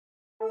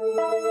I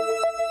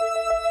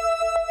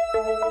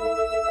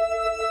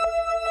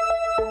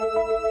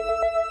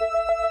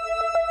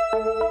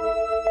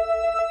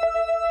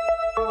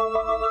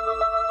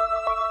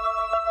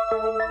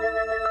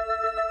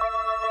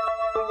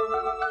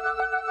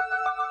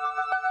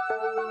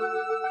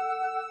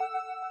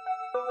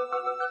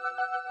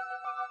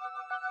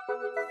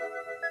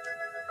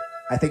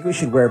think we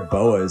should wear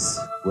boas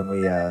when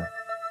we,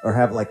 or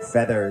have like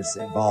feathers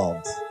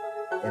involved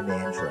in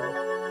the intro.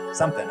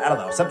 Something, I don't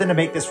know, something to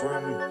make this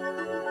room.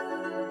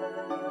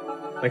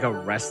 Like a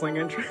wrestling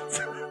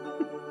entrance?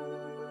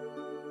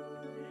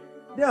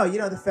 No, you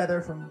know, the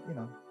feather from, you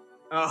know.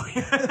 Oh,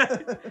 yeah.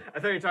 I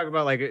thought you were talking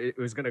about like it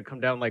was going to come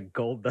down like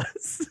gold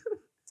dust.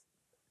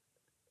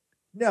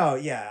 No,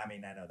 yeah, I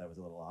mean, I know that was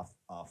a little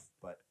off,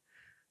 but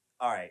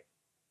all right.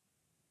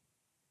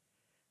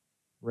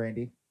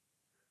 Randy,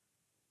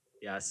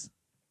 Yes.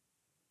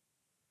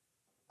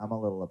 I'm a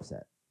little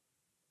upset.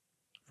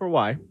 For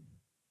why? I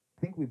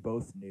think we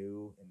both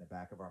knew in the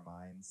back of our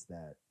minds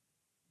that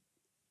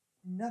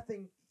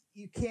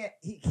he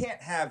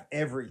can't have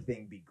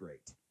everything be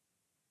great.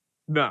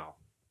 No.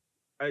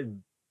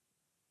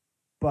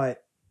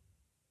 But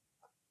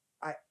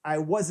I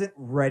wasn't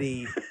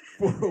ready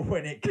for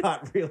when it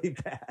got really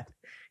bad.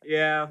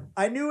 Yeah.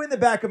 I knew in the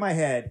back of my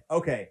head,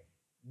 okay,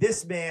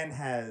 this man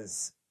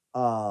has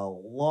a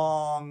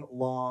long,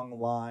 long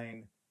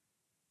line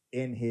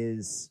in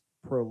his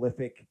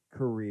prolific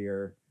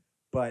career,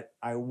 but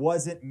I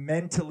wasn't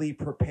mentally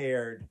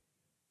prepared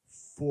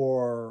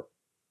for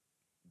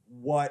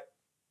what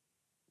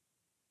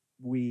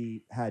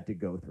we had to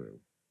go through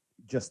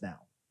just now.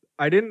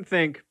 I didn't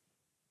think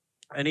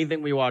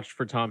anything we watched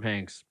for Tom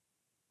Hanks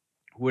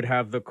would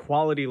have the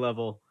quality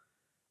level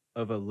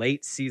of a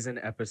late season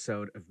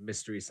episode of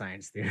Mystery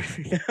Science Theater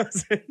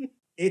 3000.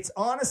 It's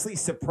honestly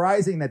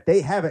surprising that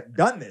they haven't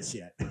done this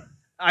yet.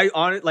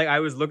 I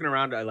was looking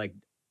around,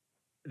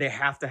 they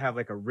have to have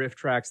like a riff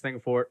tracks thing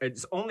for it.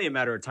 It's only a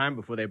matter of time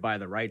before they buy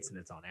the rights and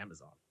it's on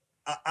Amazon.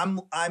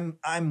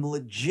 I'm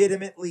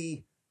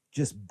legitimately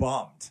just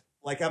bummed.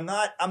 Like I'm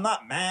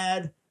not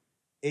mad.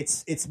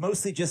 It's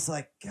mostly just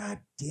like, God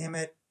damn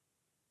it,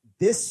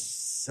 this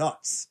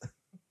sucks.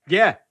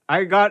 Yeah,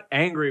 I got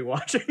angry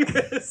watching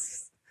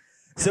this.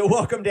 So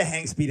welcome to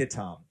Hanks Beat a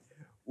Tom.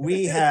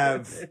 We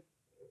have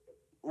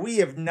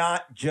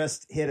not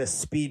just hit a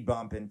speed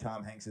bump in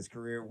Tom Hanks's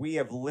career. We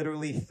have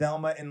literally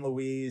Thelma and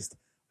Louise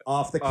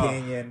off the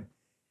canyon.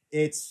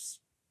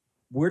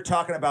 We're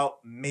talking about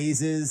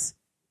mazes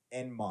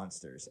and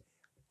monsters.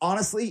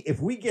 Honestly, if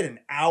we get an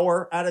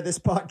hour out of this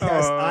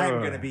podcast,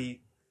 I'm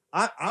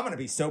gonna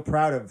be so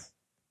proud of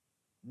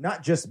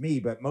not just me,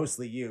 but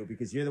mostly you,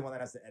 because you're the one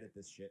that has to edit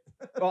this shit.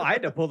 Well, I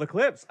had to pull the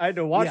clips. I had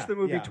to watch the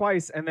movie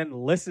twice and then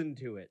listen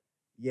to it.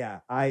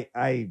 Yeah,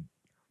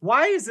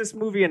 Why is this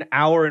movie an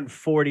hour and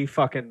 40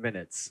 fucking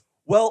minutes?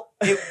 Well,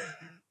 it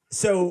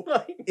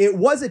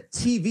was a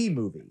TV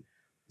movie.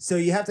 So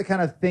you have to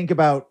kind of think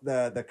about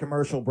the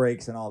commercial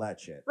breaks and all that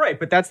shit. Right,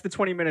 but that's the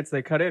 20 minutes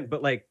they cut in.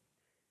 But like,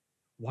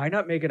 why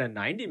not make it a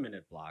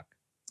 90-minute block?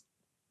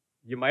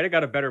 You might have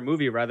got a better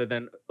movie rather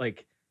than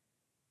like,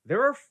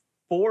 there are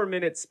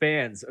 4-minute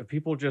spans of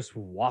people just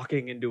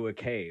walking into a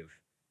cave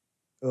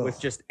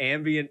with just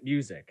ambient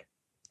music.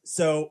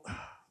 So,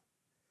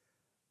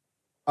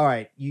 all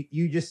right,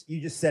 you just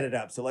set it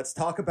up. So let's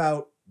talk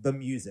about the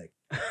music.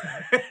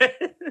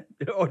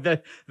 Or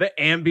the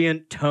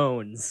ambient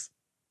tones.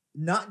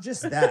 Not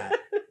just that.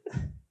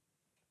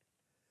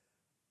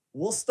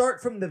 We'll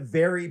start from the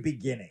very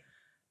beginning.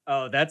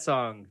 Oh, that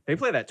song. They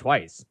play that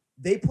twice.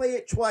 They play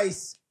it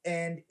twice,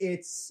 and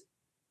it's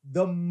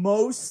the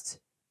most...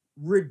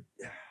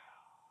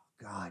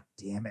 God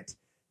damn it.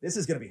 This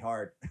is going to be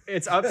hard.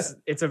 It's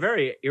a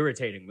very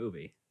irritating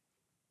movie.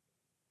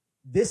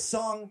 This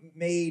song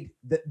made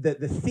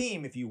the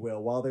theme, if you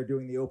will, while they're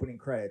doing the opening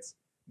credits,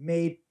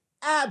 made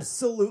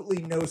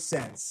absolutely no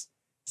sense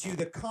to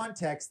the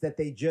context that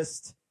they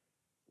just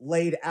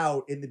laid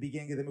out in the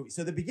beginning of the movie.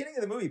 So the beginning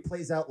of the movie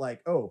plays out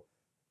like,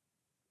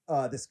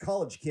 this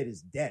college kid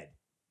is dead.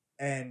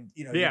 And,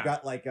 you've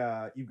got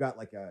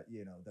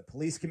the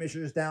police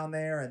commissioner's down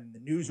there and the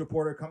news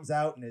reporter comes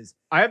out and is...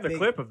 I have the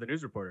clip of the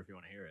news reporter if you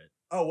want to hear it.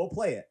 Oh, we'll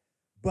play it.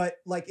 But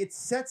like it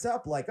sets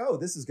up like,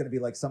 this is going to be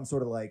like some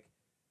sort of like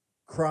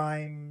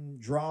crime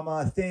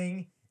drama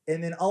thing.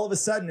 And then all of a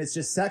sudden it's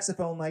just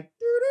saxophone like...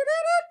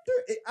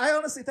 I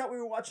honestly thought we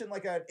were watching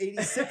like an 80s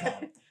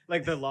sitcom.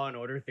 Like the Law and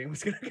Order theme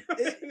was going to come.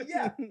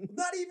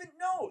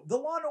 The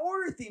Law and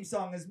Order theme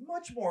song is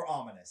much more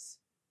ominous.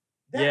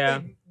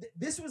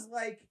 This was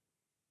like...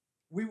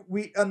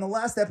 We on the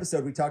last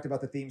episode we talked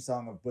about the theme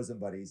song of Bosom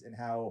Buddies and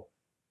how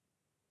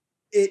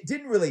it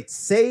didn't really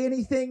say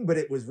anything, but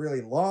it was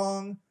really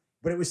long,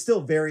 but it was still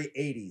very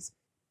 80s,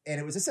 and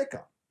it was a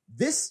sitcom.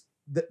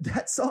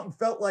 That song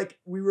felt like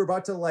we were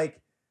about to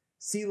like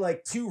see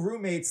like two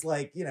roommates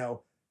like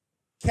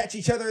catch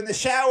each other in the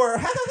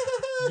shower,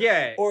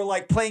 or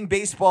like playing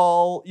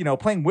baseball,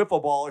 playing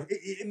wiffle ball.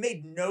 It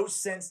made no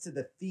sense to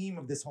the theme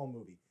of this whole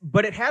movie.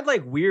 But it had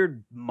like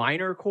weird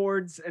minor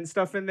chords and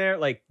stuff in there,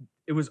 like.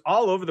 it was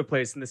all over the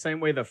place in the same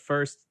way the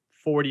first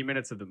 40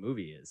 minutes of the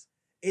movie is.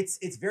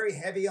 It's very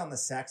heavy on the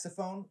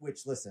saxophone,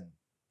 which, listen,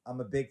 I'm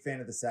a big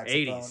fan of the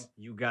saxophone. 80s,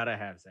 you gotta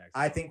have saxophone.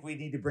 I think we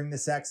need to bring the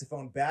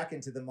saxophone back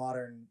into the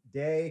modern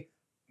day.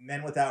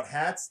 Men Without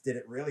Hats did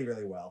it really,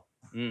 really well.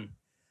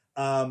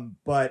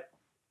 But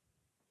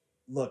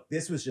look,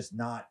 this was just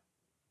not.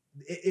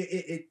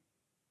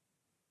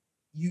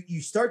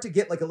 You start to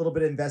get like a little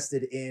bit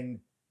invested in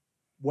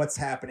what's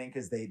happening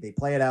because they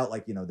play it out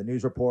like, you know, the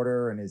news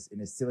reporter and his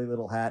silly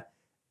little hat,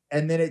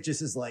 and then it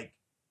just is like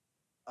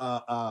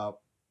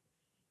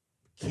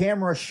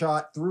camera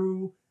shot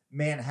through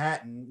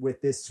Manhattan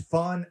with this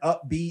fun,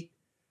 upbeat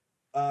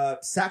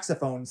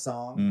saxophone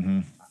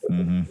song.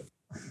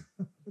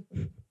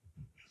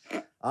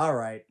 All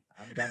right,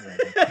 I'm done with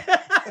it.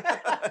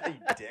 You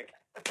dick.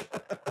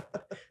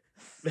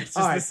 That's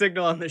just the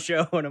signal on the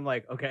show, and I'm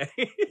like, okay.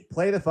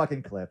 Play the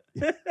fucking clip.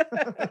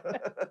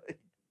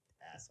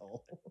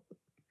 Asshole.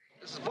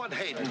 This is Bud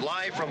Hayden,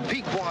 live from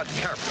Pequod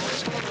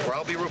Campus, where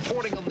I'll be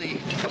reporting on the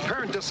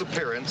apparent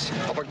disappearance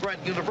of a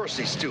Grant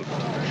University student,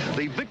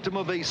 the victim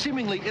of a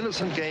seemingly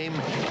innocent game,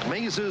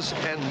 Mazes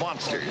and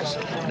Monsters.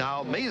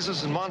 Now,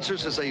 Mazes and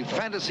Monsters is a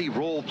fantasy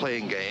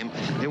role-playing game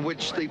in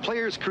which the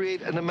players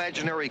create an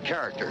imaginary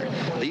character.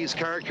 These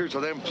characters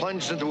are then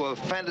plunged into a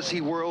fantasy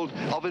world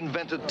of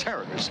invented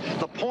terrors.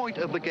 The point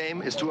of the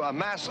game is to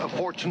amass a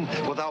fortune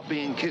without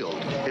being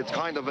killed. It's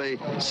kind of a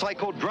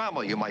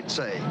psychodrama, you might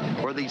say,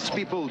 where these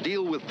people deal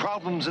with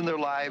problems in their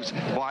lives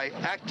by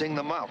acting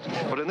them out.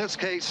 But in this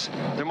case,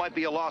 there might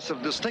be a loss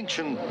of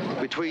distinction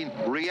between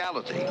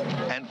reality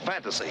and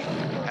fantasy,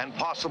 and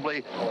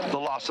possibly the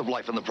loss of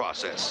life in the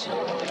process.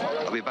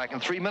 I'll be back in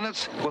 3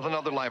 minutes with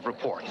another live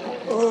report.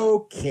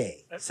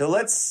 Okay, so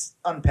let's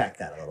unpack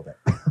that a little bit.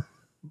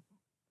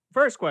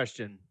 First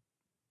question.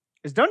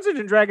 Is Dungeons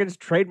and Dragons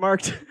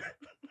trademarked?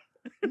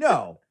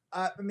 No.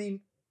 I mean,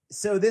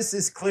 so this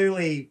is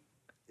clearly,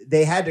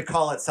 they had to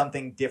call it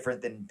something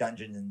different than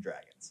Dungeons and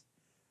Dragons.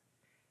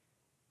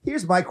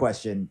 Here's my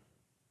question.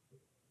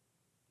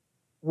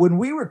 When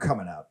we were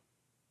coming up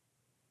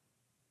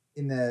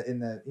in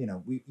the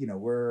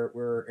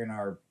we're in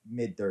our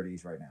mid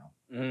 30s right now,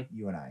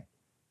 you and I.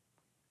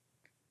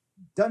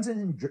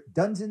 Dungeons and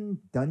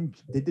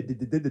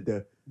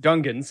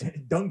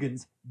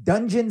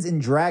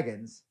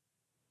Dragons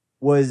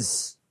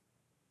was,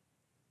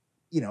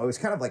 it was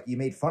kind of like you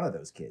made fun of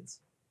those kids.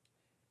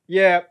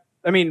 Yeah.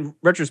 I mean,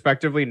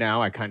 retrospectively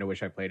now, I kind of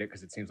wish I played it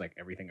because it seems like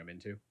everything I'm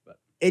into. But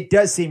it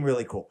does seem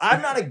really cool.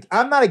 I'm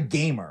not a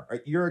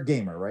gamer. You're a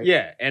gamer, right?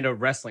 Yeah, and a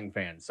wrestling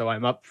fan, so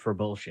I'm up for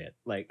bullshit.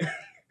 Like,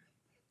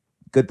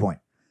 good point.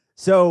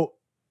 So,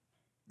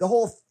 the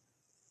whole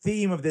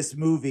theme of this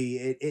movie,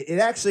 it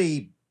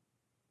actually,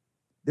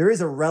 there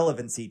is a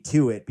relevancy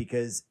to it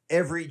because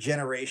every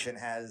generation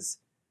has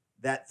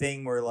that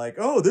thing where like,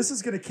 oh, this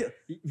is gonna kill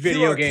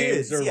video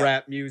games or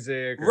rap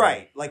music,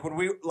 right? Like when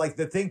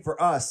the thing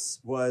for us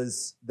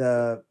was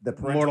the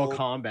parental, Mortal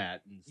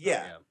Kombat. And stuff,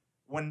 yeah.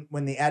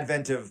 When the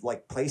advent of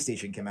like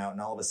PlayStation came out, and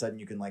all of a sudden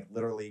you can like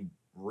literally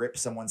rip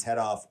someone's head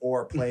off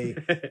or play,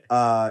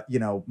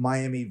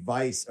 Miami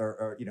Vice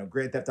or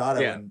Grand Theft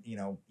Auto, and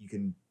you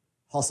can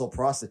hustle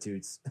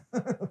prostitutes.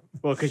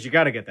 Well, because you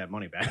got to get that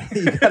money back.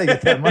 You got to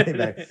get that money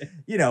back.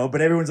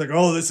 But everyone's like,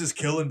 oh, this is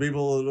killing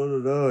people.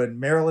 And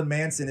Marilyn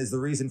Manson is the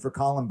reason for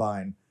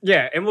Columbine.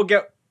 Yeah, and we'll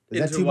get Is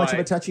that too much of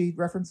a touchy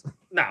reference?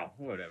 No,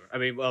 whatever. I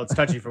mean, well, it's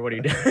touchy for what he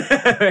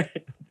did.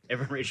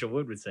 Even Rachel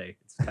Wood would say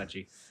it's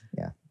touchy.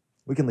 Yeah,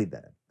 we can leave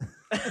that in.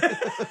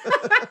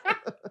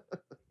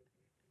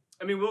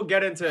 I mean, we'll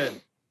get into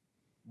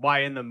why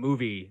in the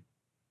movie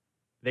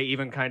they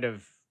even kind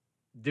of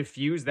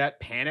diffuse that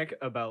panic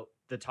about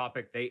the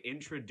topic they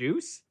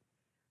introduce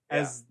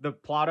as the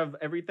plot of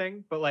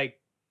everything. But like,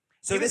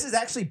 so this is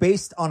actually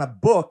based on a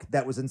book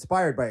that was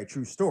inspired by a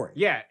true story.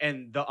 Yeah,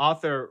 and the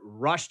author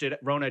rushed it.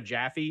 Rona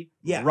Jaffe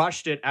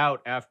rushed it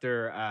out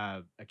after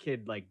a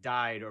kid like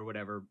died or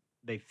whatever.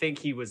 They think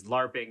he was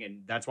LARPing,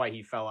 and that's why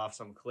he fell off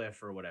some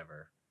cliff or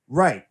whatever.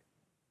 Right.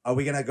 Are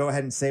we gonna go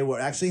ahead and say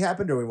what actually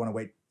happened, or we want to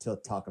wait to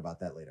talk about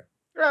that later?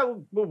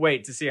 We'll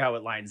wait to see how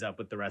it lines up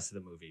with the rest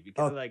of the movie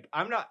because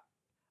I'm not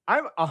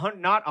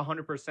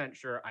 100%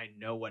 sure I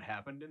know what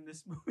happened in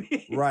this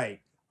movie.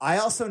 Right. I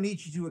also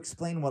need you to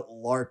explain what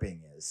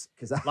LARPing is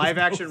because live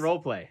action role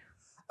play.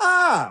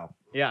 Oh.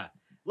 Yeah.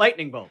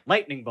 Lightning bolt.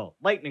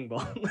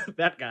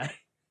 That guy.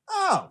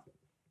 Oh.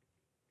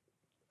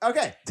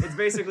 Okay. It's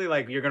basically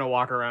like you're going to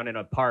walk around in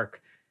a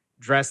park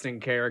dressed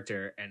in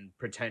character and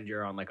pretend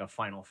you're on like a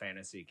Final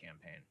Fantasy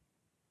campaign.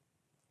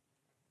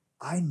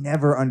 I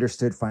never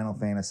understood Final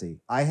Fantasy.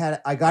 I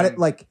got it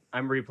like...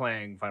 I'm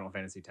replaying Final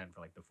Fantasy X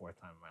for like the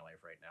fourth time in my life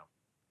right now.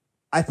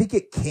 I think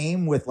it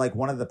came with like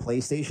one of the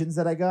PlayStations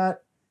that I got.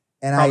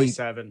 And Probably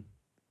 7.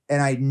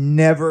 And I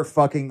never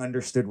fucking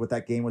understood what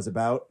that game was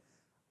about.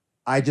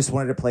 I just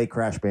wanted to play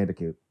Crash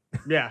Bandicoot.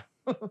 Yeah.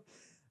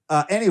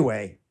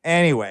 Anyway,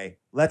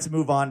 let's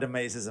move on to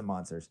Mazes and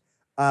Monsters.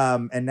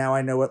 And now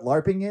I know what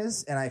LARPing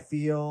is, and I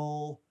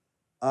feel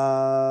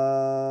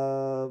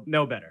no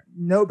better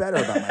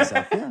about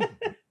myself. Yeah.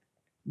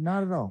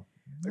 Not at all.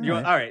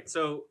 All right,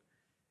 so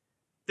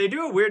they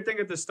do a weird thing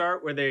at the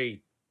start where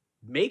they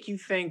make you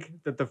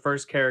think that the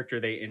first character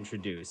they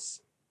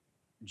introduce,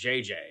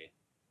 JJ,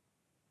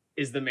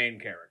 is the main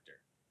character.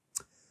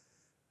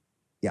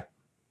 Yeah.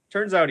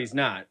 Turns out he's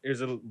not.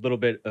 There's a little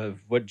bit of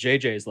what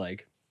JJ is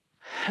like.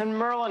 And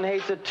Merlin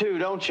hates it too,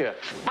 don't you?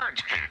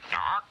 Birds can't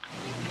talk.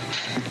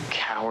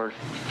 Coward.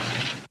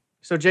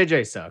 So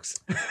JJ sucks.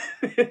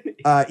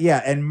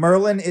 Yeah, and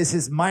Merlin is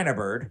his minor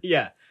bird.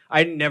 Yeah,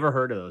 I never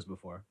heard of those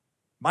before.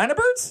 Minor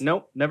birds?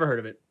 Nope, never heard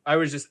of it.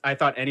 I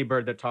thought any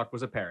bird that talked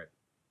was a parrot.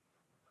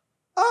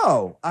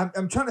 Oh,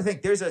 I'm trying to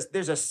think. There's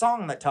a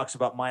song that talks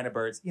about minor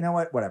birds. You know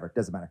what? Whatever.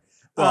 Doesn't matter.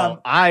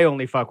 Well, I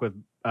only fuck with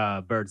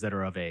birds that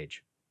are of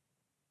age.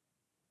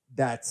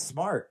 That's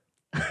smart.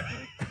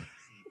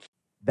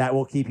 That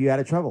will keep you out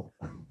of trouble.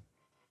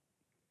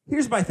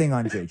 Here's my thing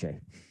on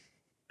JJ.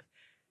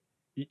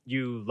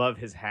 You love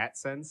his hat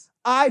sense?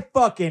 I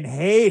fucking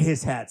hate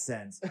his hat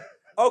sense.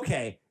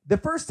 Okay, the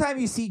first time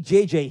you see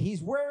JJ,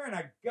 he's wearing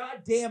a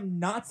goddamn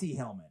Nazi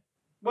helmet.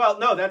 Well,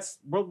 no, that's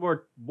World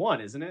War I,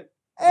 isn't it?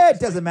 It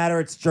doesn't matter.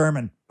 It's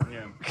German.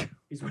 Yeah.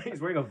 He's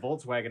wearing a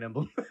Volkswagen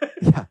emblem.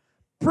 Yeah.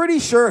 Pretty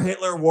sure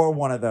Hitler wore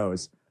one of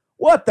those.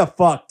 What the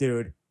fuck,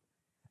 dude?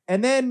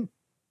 And then,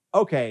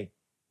 okay,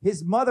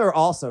 his mother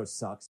also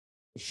sucks.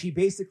 She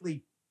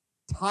basically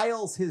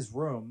tiles his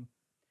room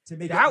to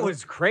make that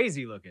was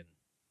crazy looking.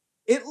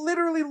 It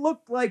literally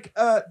looked like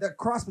the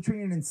cross between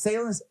an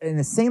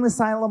insane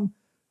asylum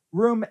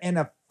room and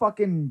a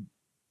fucking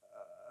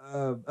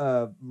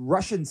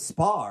Russian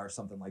spa or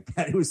something like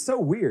that. It was so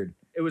weird.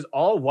 It was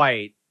all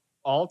white,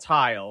 all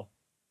tile.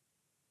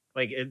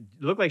 Like, it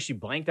looked like she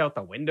blanked out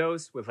the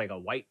windows with like a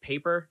white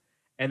paper.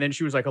 And then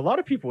she was like, a lot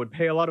of people would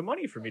pay a lot of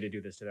money for me to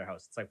do this to their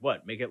house. It's like,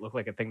 what? Make it look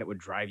like a thing that would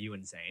drive you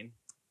insane?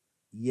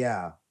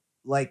 Yeah.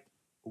 Like,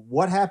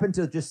 what happened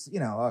to just,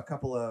 a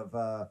couple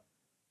of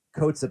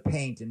coats of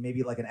paint and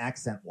maybe like an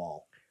accent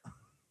wall?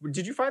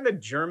 Did you find the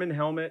German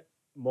helmet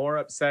more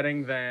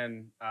upsetting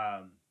than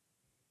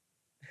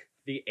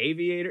the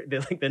aviator, the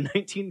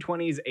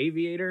 1920s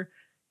aviator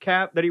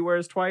cap that he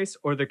wears twice,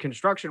 or the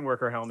construction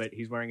worker helmet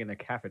he's wearing in the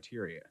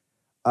cafeteria?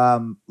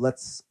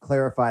 Let's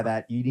clarify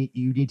that. You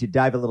need to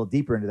dive a little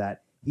deeper into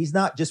that. He's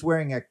not just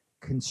wearing a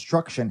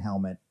construction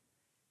helmet.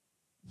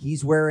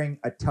 He's wearing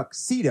a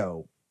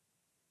tuxedo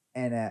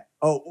and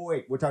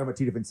wait, we're talking about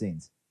two different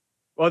scenes.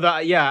 Well,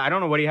 I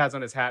don't know what he has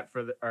on his hat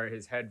or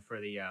his head for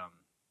the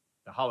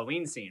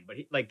Halloween scene, but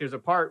there's a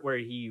part where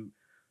he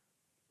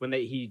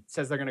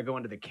says they're going to go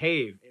into the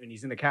cave and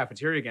he's in the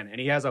cafeteria again and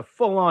he has a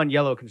full-on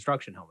yellow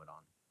construction helmet on.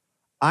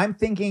 I'm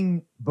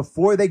thinking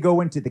before they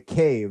go into the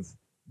cave,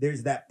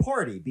 there's that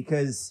party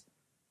because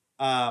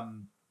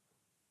Tom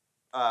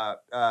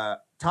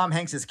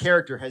Hanks's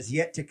character has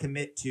yet to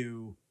commit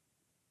to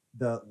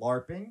the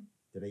LARPing.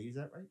 Did I use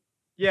that right?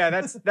 Yeah,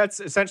 that's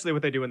essentially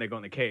what they do when they go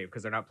in the cave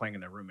because they're not playing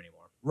in their room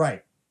anymore.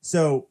 Right.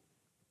 So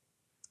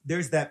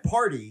there's that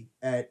party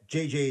at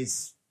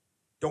JJ's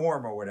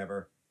dorm or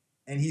whatever,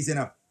 and he's in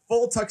a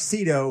full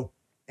tuxedo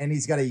and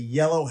he's got a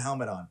yellow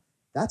helmet on.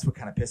 That's what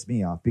kind of pissed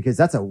me off because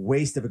that's a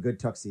waste of a good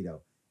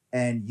tuxedo.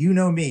 And you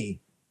know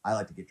me, I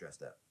like to get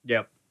dressed up.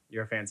 Yep,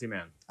 you're a fancy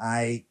man.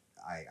 I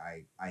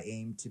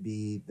aim to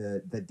be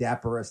the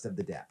dapperest of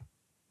the dap.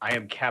 I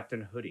am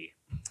Captain Hoodie.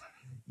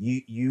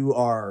 You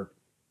are.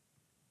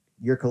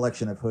 Your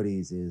collection of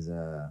hoodies is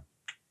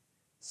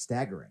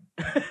staggering.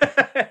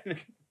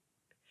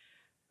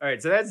 All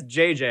right, so that's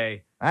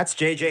JJ. That's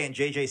JJ, and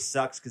JJ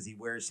sucks because he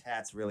wears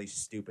hats really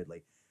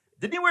stupidly.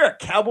 Didn't he wear a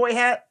cowboy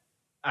hat?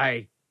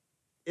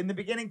 In the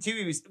beginning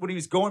too, when he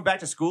was going back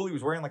to school, he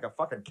was wearing like a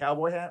fucking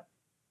cowboy hat.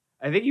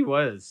 I think he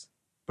was,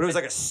 but it was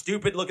like a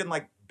stupid looking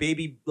like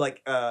baby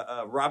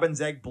robin's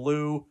egg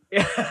blue,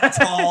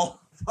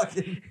 tall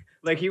fucking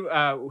like he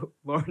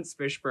Lawrence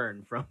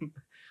Fishburne from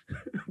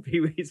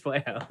Pee-wee's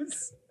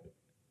Playhouse.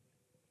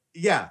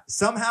 Yeah,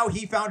 somehow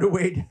he found a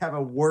way to have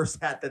a worse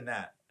hat than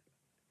that.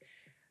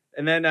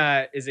 And then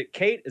is it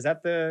Kate? Is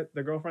that the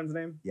girlfriend's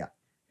name? Yeah.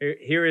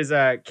 Here is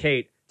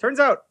Kate. Turns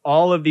out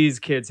all of these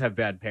kids have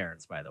bad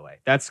parents, by the way.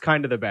 That's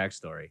kind of the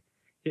backstory.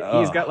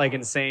 He's got like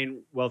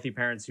insane wealthy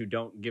parents who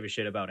don't give a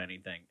shit about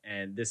anything.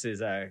 And this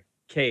is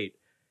Kate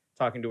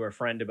talking to her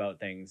friend about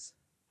things.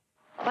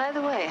 By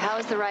the way, how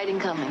is the writing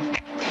coming?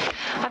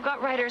 I've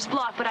got writer's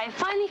block, but I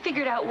finally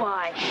figured out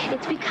why.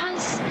 It's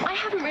because I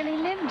haven't really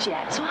lived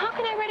yet. So how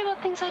can I write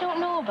about things I don't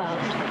know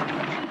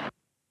about?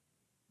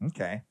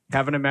 Okay.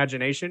 Have an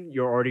imagination.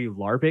 You're already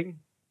LARPing.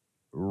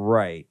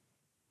 Right.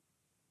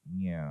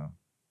 Yeah.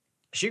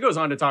 She goes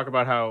on to talk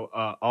about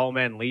how all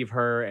men leave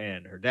her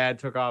and her dad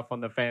took off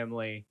on the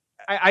family.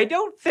 I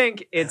don't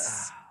think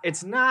it's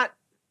not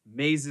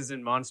Mazes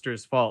and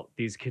Monsters' fault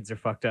these kids are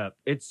fucked up.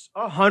 It's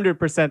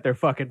 100% their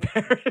fucking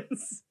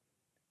parents.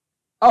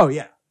 Oh,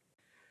 yeah.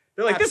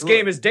 They're like, Absolutely. This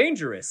game is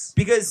dangerous.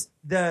 Because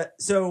I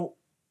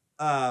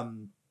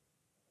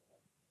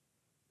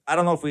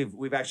don't know if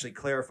we've actually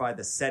clarified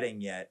the setting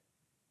yet.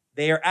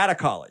 They are at a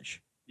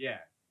college. Yeah.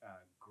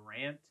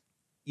 Grant.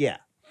 Yeah.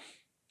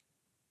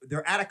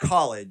 They're at a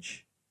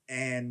college,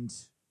 and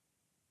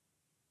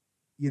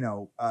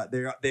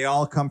they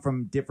all come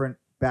from different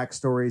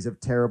backstories of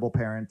terrible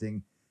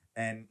parenting,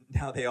 and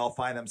now they all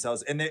find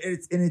themselves. And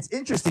it's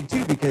interesting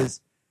too,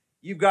 because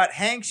you've got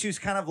Hanks, who's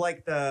kind of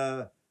like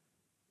the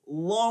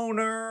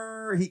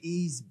loner.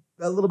 He's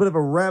a little bit of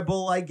a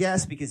rebel, I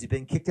guess, because he's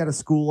been kicked out of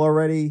school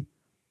already.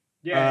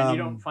 Yeah, and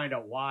you don't find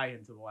out why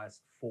until the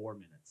last 4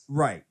 minutes.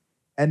 Right.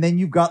 And then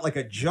you've got like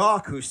a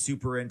jock who's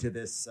super into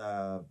this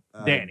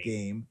Danny.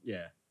 game.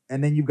 Yeah.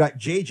 And then you've got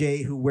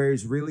JJ, who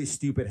wears really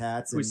stupid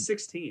hats. Who's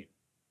 16.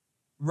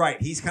 Right.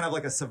 He's kind of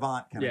like a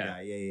savant kind of Yeah.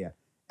 guy. Yeah.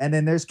 And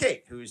then there's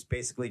Kate, who's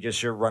basically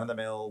just your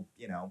run-of-the-mill,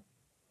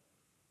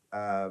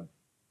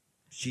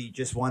 she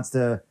just wants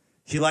to,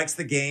 she likes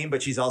the game,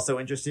 but she's also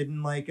interested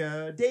in like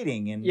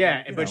dating.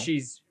 And but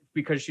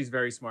because she's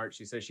very smart,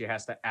 she says she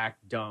has to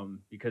act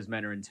dumb because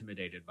men are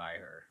intimidated by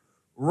her.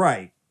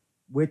 Right.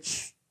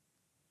 Which,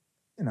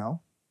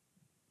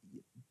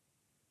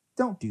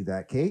 don't do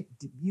that, Kate.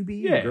 You be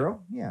you,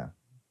 girl. Yeah.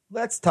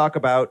 Let's talk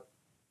about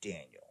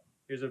Daniel.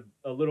 Here's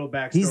a little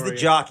backstory. He's the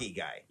jockey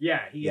guy.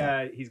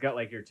 Yeah, he's got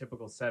like your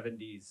typical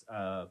 70s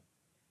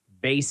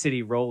Bay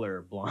City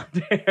roller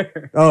blonde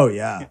hair. Oh,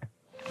 yeah.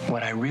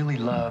 What I really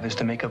love is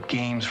to make up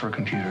games for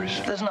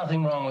computers. There's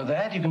nothing wrong with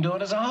that. You can do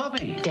it as a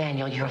hobby.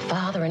 Daniel, your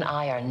father and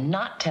I are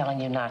not telling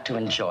you not to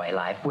enjoy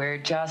life. We're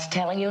just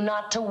telling you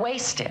not to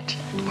waste it.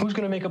 Who's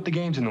going to make up the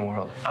games in the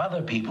world?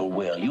 Other people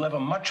will. You have a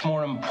much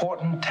more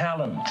important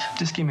talent.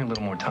 Just give me a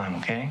little more time,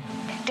 okay?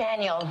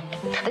 Daniel,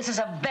 this is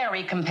a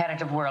very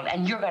competitive world,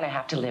 and you're going to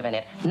have to live in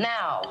it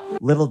now.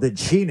 Little did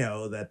she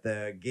know that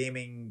the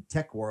gaming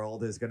tech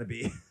world is going to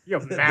be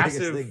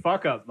massive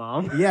fuck up,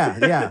 Mom.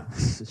 Yeah.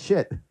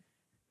 Shit.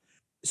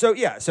 So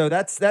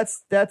that's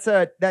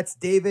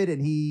David,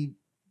 and he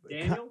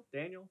Daniel,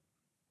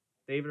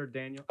 David or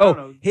Daniel. Oh, I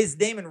don't know. His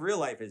name in real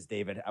life is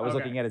David. I was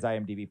looking at his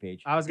IMDb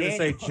page. I was going to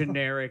say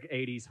generic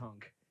 80s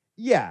hunk.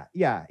 Yeah.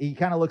 He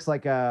kind of looks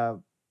like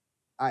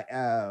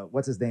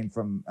what's his name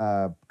from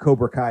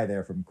Cobra Kai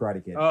there from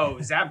Karate Kid. Oh,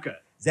 Zabka.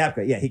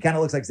 Zabka. Yeah, he kind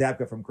of looks like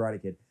Zabka from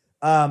Karate Kid.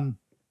 All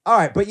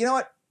right, but you know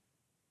what?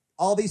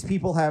 All these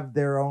people have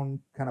their own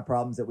kind of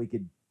problems that we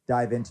could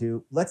dive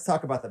into. Let's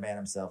talk about the man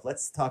himself.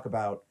 Let's talk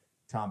about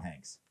Tom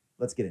Hanks.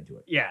 Let's get into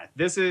it. Yeah,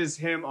 this is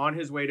him on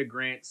his way to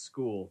Grant's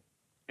school.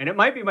 And it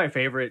might be my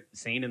favorite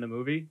scene in the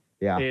movie.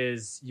 Yeah.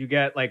 Is you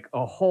get like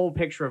a whole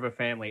picture of a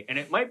family. And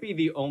it might be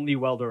the only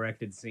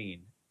well-directed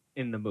scene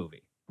in the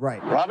movie.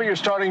 Right. Robbie, you're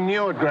starting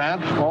new at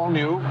Grant, all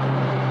new.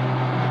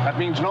 That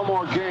means no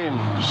more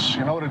games.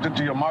 You know what it did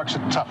to your marks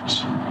at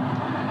Tufts.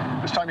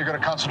 This time you're going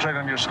to concentrate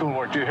on your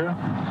schoolwork, do you hear?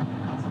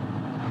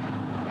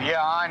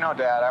 Yeah, I know,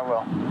 Dad. I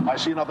will. I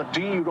see another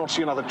D, you don't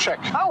see another check.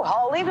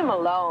 Oh, leave him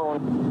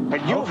alone.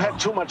 And you've had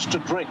too much to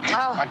drink.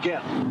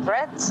 Again.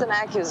 Threats and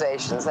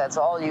accusations, that's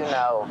all you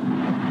know.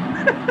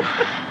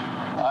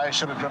 I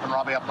should have driven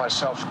Robbie up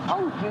myself.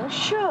 Oh, you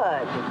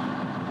should.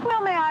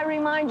 Well, may I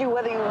remind you,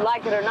 whether you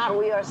like it or not,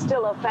 we are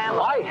still a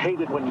family. I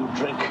hate it when you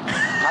drink.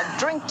 I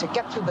drink to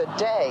get through the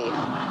day.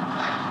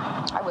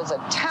 I was a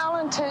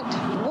talented,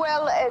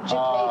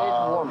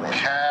 well-educated woman.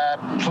 Cat,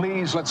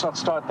 please, let's not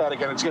start that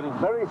again. It's getting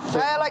very thick.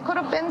 Well, I could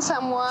have been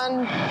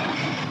someone.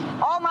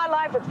 All my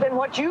life, it's been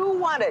what you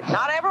wanted,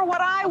 not ever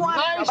what I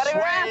wanted. Nice but if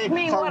you asked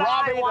me for what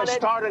Robbie I wanted, to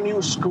start a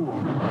new school.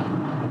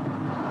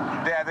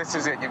 Dad, this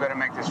is it. You better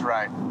make this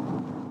right.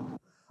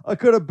 I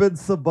could have been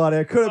somebody.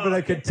 I could have been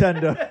a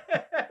contender.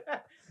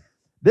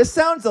 This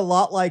sounds a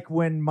lot like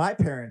when my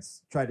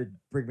parents tried to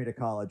bring me to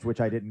college, which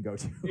I didn't go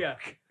to. Yeah.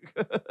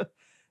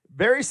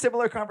 Very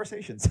similar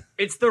conversations.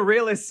 It's the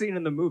realest scene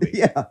in the movie.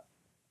 Yeah.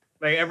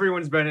 Like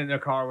everyone's been in a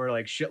car where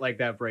like shit like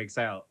that breaks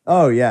out.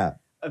 Oh, yeah.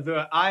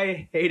 The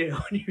I hate it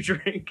when you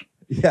drink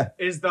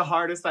is the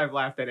hardest I've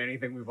laughed at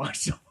anything we've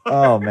watched so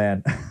far. Oh,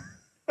 man.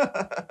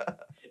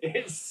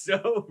 It's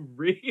so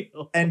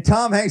real. And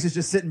Tom Hanks is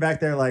just sitting back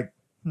there like,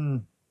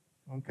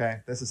 okay,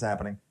 this is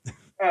happening.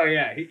 Oh,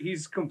 yeah.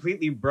 He's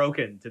completely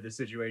broken to the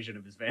situation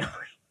of his family.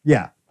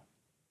 Yeah.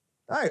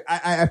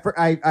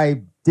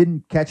 I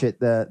didn't catch it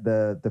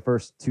the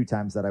first two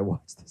times that I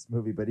watched this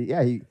movie, but he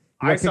got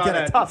kicked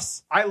out of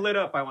Tufts. I lit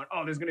up. I went,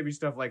 oh, there's going to be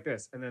stuff like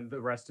this. And then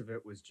the rest of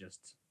it was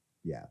just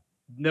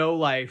no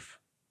life.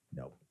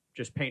 Nope.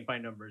 Just paint by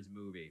numbers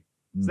movie.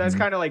 So that's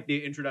kind of like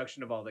the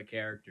introduction of all the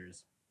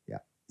characters. Yeah.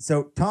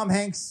 So Tom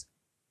Hanks,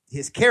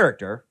 his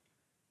character,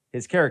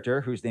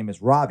 whose name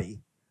is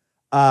Robbie,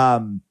 I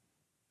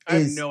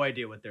have no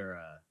idea what their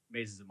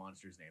Mazes and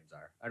Monsters names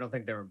are. I don't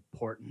think they're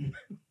important.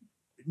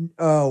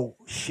 Oh,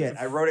 shit.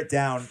 I wrote it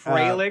down.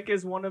 Freilich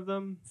is one of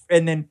them.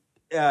 And then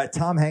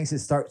Tom Hanks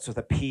starts with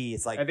a P.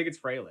 It's like I think it's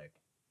Freilich.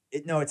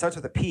 It starts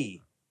with a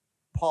P.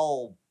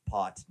 Pol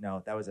Pot.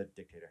 No, that was a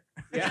dictator.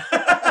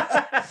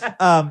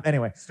 Yeah.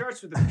 Anyway.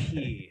 Starts with a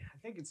P. I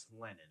think it's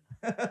Lenin.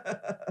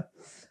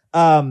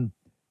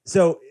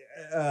 So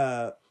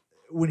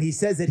when he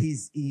says that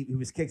he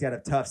was kicked out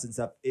of Tufts and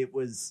stuff, it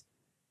was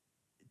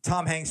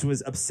Tom Hanks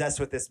was obsessed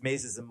with this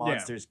Mazes and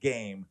Monsters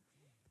game.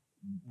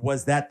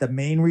 Was that the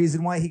main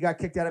reason why he got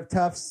kicked out of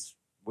Tufts?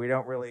 We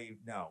don't really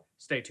know.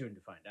 Stay tuned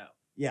to find out.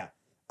 Yeah.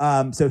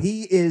 So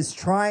he is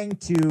trying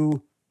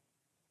to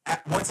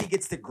once he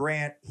gets to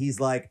Grant, he's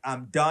like,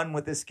 I'm done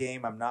with this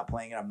game. I'm not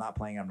playing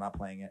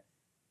it.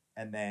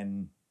 And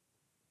then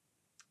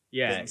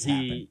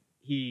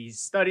he's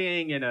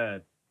studying in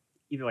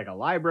either like a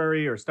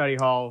library or study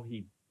hall.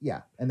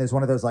 And there's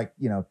one of those like,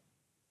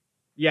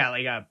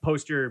 like a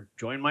poster,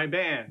 join my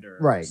band,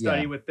 or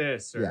study with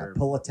this, or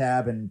pull a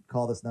tab and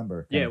call this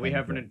number. Yeah, we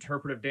have an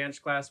interpretive dance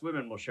class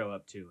women will show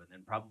up to, and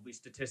then probably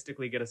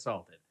statistically get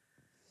assaulted.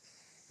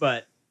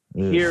 But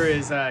here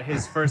is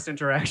his first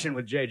interaction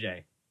with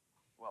JJ.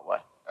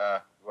 What?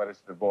 What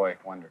does the boy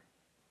wonder?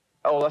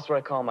 Oh, well, that's what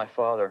I call my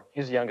father.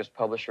 He's the youngest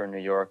publisher in New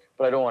York,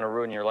 but I don't want to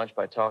ruin your lunch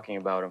by talking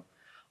about him.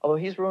 Although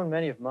he's ruined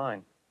many of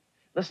mine.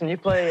 Listen, you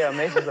play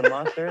Mazes and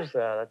Monsters?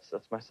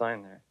 That's my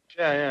sign there.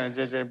 Yeah,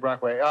 J.J.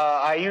 Brockway.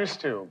 I used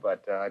to,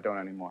 but I don't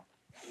anymore.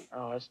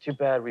 Oh, that's too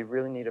bad. We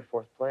really need a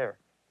fourth player.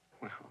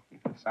 Well,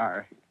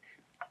 sorry.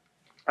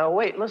 Oh,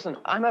 wait, listen.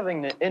 I'm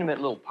having an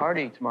intimate little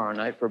party tomorrow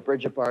night for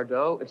Bridget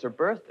Bardot. It's her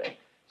birthday.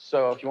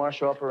 So if you want to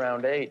show up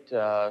around 8,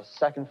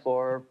 second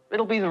floor,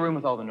 it'll be the room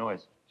with all the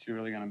noise. She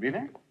really going to be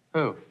there?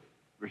 Who?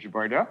 Bridget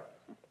Bardot?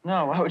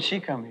 No, why would she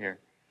come here?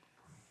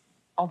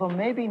 Although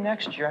maybe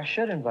next year I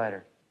should invite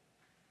her.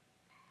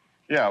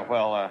 Yeah,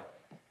 well,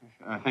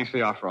 thanks for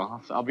the offer.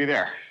 I'll be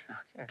there.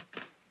 Okay.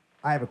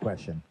 I have a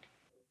question.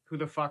 Who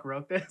the fuck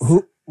wrote this?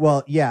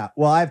 Well,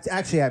 I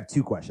have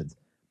two questions.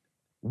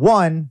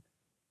 One,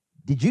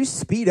 did you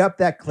speed up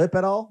that clip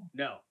at all?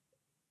 No.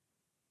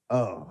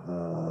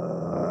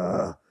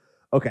 Oh.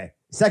 Okay.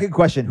 Second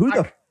question. Who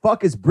the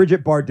fuck is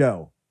Bridget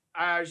Bardot?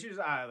 She's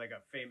like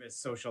a famous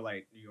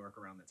socialite in New York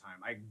around the time.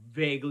 I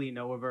vaguely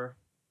know of her.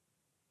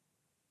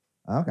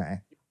 Okay.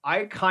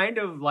 I kind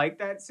of like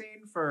that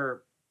scene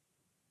for...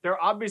 They're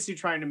obviously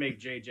trying to make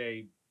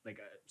JJ like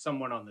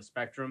someone on the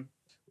spectrum.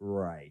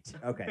 Right.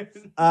 Okay.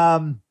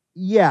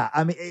 Yeah.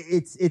 I mean,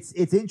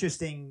 it's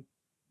interesting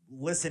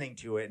listening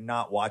to it and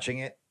not watching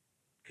it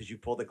because you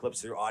pull the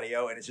clips through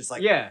audio and it's just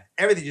like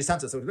everything just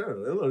sounds so.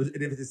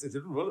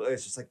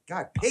 It's just like,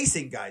 God,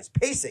 pacing, guys,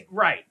 pacing.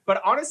 Right.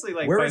 But honestly,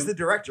 like, where is the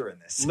director in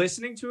this?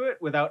 Listening to it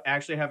without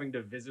actually having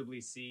to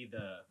visibly see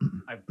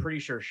I'm pretty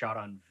sure shot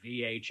on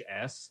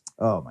VHS.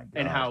 Oh my God.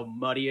 And how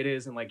muddy it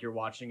is, and like you're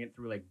watching it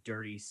through like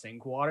dirty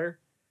sink water.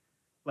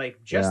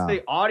 Like just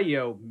the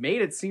audio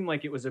made it seem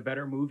like it was a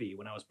better movie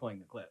when I was playing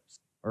the clips.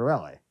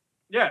 Really?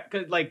 Yeah,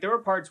 because like there were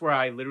parts where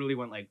I literally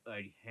went like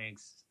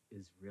Hanks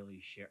is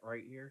really shit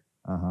right here.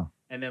 Uh-huh.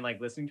 And then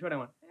like listening to it, I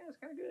went, it's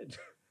kind of good.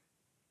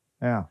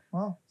 Yeah.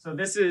 Well. So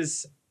this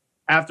is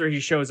after he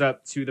shows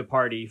up to the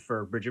party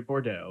for Bridget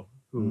Bardot,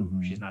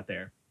 who she's not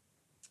there.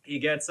 He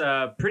gets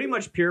pretty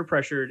much peer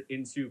pressured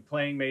into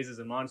playing Mazes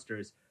and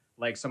Monsters.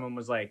 Like someone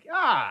was like,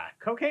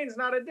 cocaine's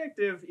not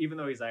addictive. Even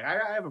though he's like,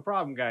 I have a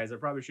problem, guys. I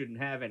probably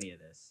shouldn't have any of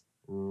this.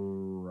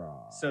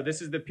 Right. So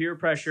this is the peer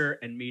pressure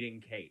and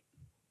meeting Kate.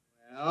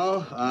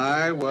 Well,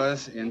 I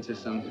was into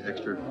some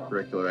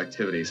extracurricular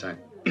activities. I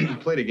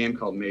played a game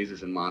called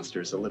Mazes and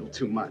Monsters a little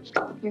too much.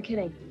 You're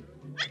kidding.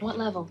 What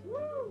level?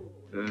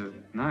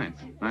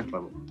 Ninth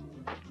level.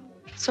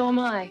 So am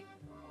I.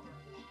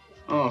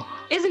 Oh.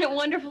 Isn't it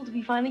wonderful to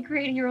be finally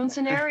creating your own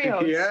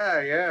scenarios?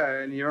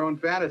 Yeah, and your own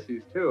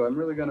fantasies, too. I'm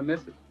really going to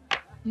miss it.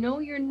 No,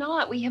 you're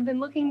not. We have been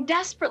looking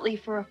desperately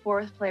for a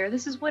fourth player.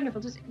 This is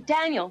wonderful.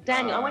 Daniel,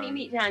 I want you to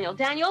meet Daniel.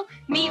 Daniel,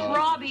 meet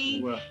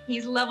Robbie. Well,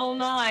 he's level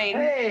 9.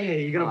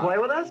 Hey, you gonna play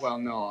with us? Well,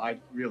 no, I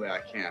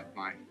can't.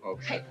 My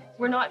folks. Hey,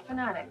 we're not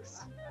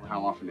fanatics.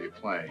 How often do you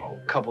play?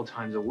 A couple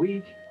times a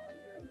week.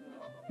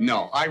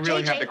 No, I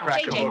really have to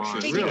crack the hooks.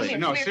 JJ, Really?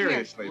 No,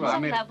 seriously. We're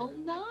on level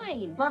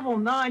 9. Level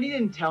 9? You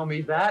didn't tell me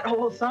that. Oh,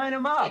 well, sign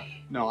him up.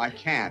 No, I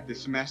can't.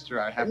 This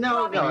semester I have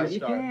No, to you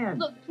can.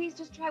 Look, please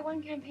just try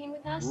one campaign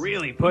with us.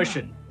 Really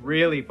pushing.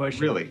 Really pushing.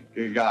 Really?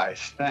 Good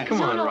guys. Thanks.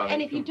 Come on, No, Robbie.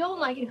 and if you don't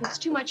like it, if it's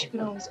too much, you can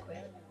always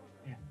quit.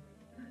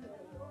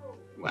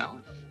 Well,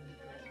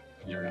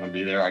 if you're going to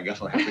be there, I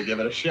guess I'll have to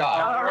give it a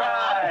shot. All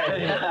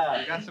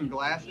right. You got some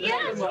glasses?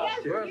 Yes,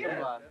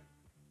 All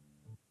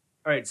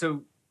right,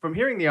 so from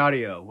hearing the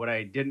audio, what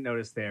I didn't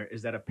notice there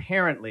is that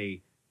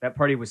apparently that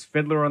party was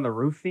Fiddler on the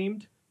Roof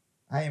themed.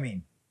 I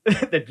mean.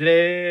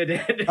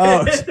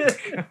 Oh.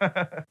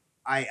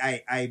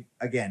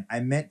 I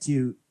meant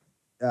to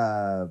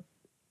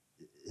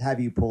have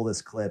you pull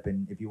this clip,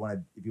 and if you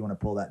want to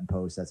pull that in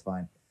post, that's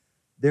fine.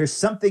 There's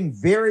something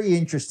very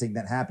interesting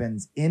that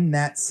happens in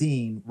that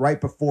scene right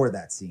before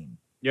that scene.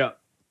 Yeah.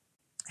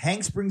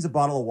 Hanks brings a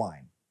bottle of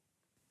wine.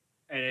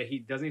 And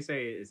he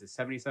say, is it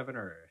 77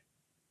 or?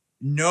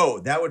 No,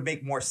 that would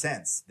make more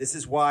sense. This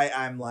is why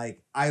I'm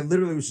like, I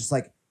literally was just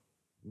like,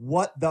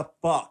 what the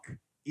fuck?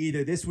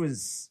 Either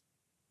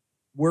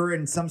we're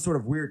in some sort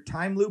of weird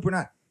time loop or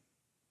not.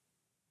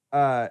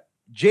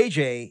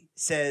 JJ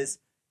says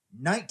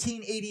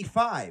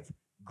 1985,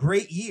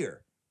 great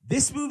year.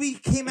 This movie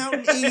came out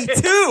in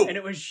 82. And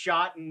it was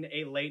shot in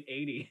a late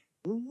 80.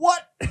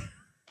 What?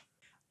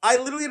 I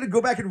literally had to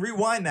go back and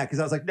rewind that because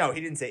I was like, no, he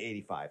didn't say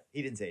 85.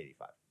 He didn't say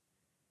 85.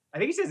 I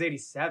think he says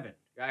 87.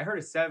 I heard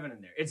a 7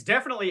 in there. It's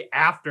definitely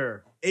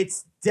after.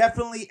 It's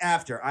definitely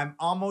after. I'm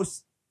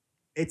almost.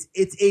 It's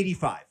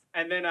 85.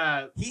 And then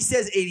he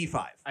says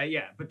 85.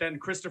 Yeah, but then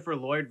Christopher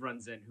Lloyd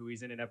runs in, who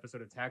he's in an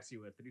episode of Taxi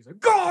with, and he's like,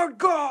 God,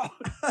 God!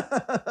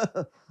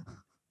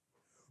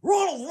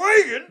 Ronald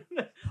Reagan?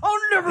 I'll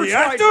never The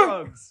try actor?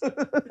 drugs.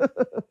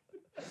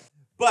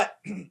 But,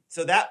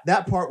 so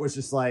that part was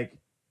just like,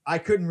 I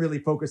couldn't really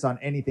focus on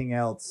anything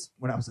else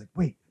when I was like,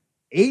 wait,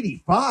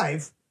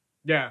 85?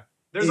 Yeah,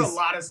 there's a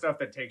lot of stuff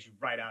that takes you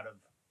right out of...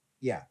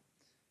 Yeah.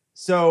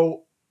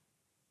 So,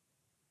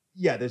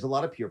 yeah, there's a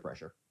lot of peer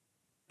pressure.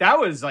 That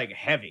was, like,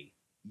 heavy.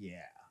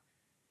 Yeah.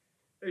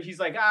 He's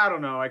like, I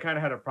don't know. I kind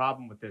of had a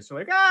problem with this. So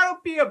like,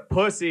 don't be a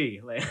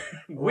pussy. Like,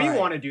 we Right.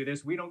 want to do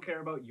this. We don't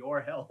care about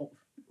your health.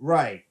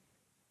 Right.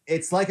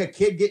 It's like a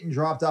kid getting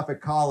dropped off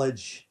at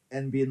college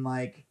and being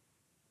like,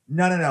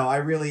 no. I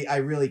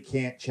really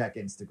can't check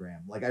Instagram.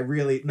 Like, I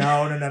really,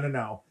 no.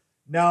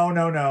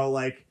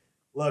 Like,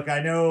 look,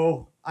 I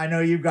know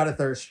you've got a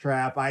thirst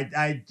trap.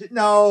 I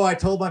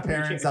told my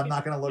parents I'm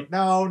not going to look.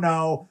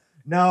 No.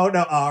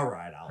 All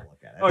right, I'll look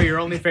at it. Oh, your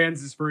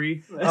OnlyFans is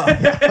free?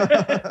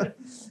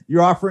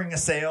 You're offering a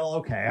sale?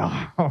 Okay.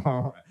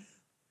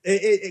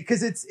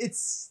 Because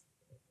it's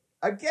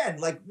again,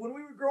 like when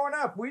we were growing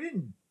up, we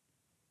didn't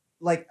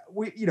like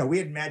we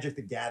had Magic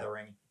the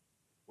Gathering,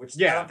 which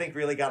I don't think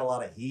really got a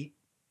lot of heat.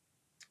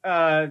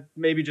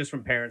 Maybe just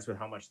from parents with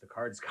how much the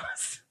cards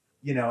cost.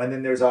 And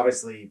then there's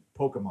obviously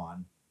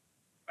Pokemon.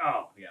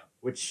 Oh yeah,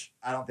 which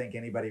I don't think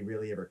anybody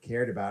really ever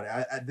cared about.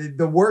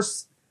 The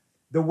worst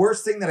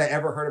thing that I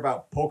ever heard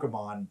about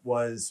Pokemon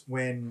was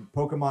when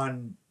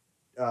Pokemon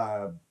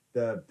the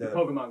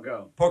Pokemon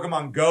Go.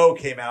 Pokemon Go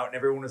came out and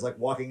everyone was like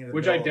walking into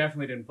which the I middle.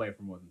 definitely didn't play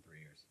for more than 3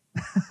 years.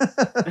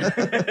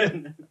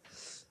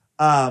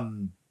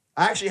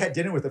 I actually had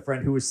dinner with a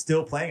friend who was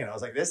still playing it. I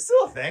was like, "This is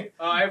still a thing."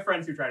 I have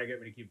friends who try to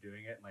get me to keep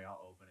doing it, and like I'll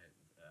open it.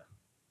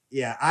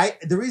 Yeah,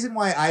 the reason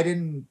why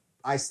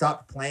I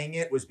stopped playing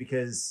it was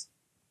because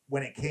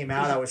when it came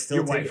out, I was still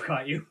your wife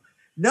caught you.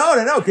 No,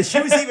 because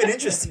she was even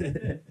interested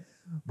in it.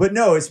 But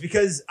no, it's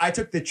because I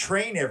took the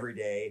train every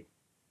day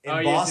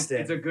in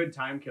Boston. It's a good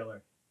time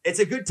killer. It's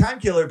a good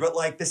time killer, but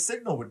like the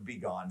signal would be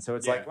gone. So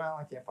it's like, well,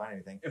 I can't find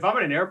anything. If I'm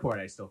in an airport,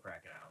 I still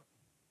crack it out.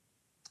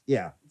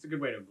 Yeah. It's a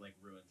good way to like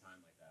ruin time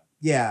like that.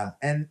 Yeah.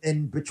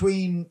 And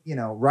between,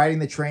 riding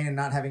the train and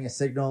not having a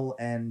signal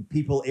and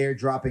people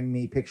airdropping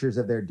me pictures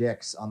of their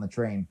dicks on the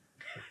train,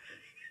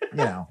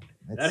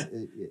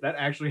 that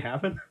actually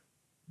happened?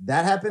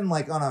 That happened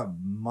like on a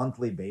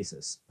monthly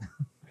basis.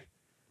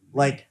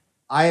 Like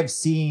I have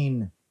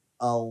seen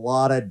a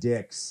lot of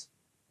dicks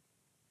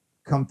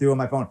come through on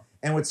my phone.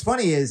 And what's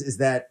funny is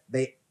that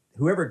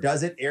whoever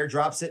does it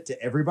airdrops it to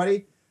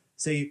everybody.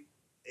 So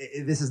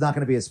this is not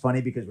going to be as funny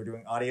because we're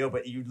doing audio,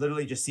 but you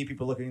literally just see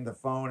people looking at the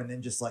phone and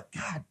then just like,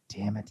 God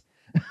damn it.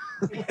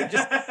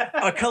 Just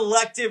a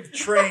collective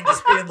train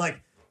just being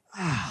like,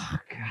 oh,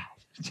 God.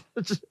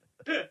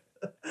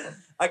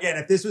 Again,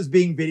 if this was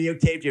being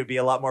videotaped, it would be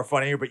a lot more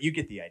funnier, but you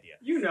get the idea.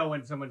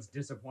 When someone's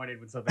disappointed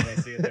with something they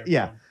see in their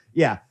phone.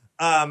 Yeah.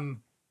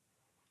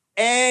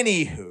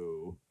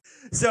 Anywho.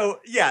 So,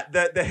 yeah,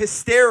 the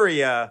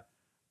hysteria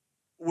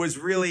was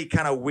really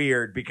kind of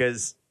weird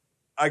because,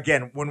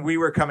 again, when we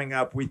were coming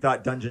up, we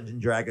thought Dungeons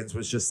and Dragons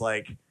was just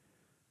like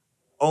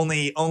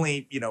only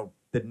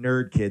the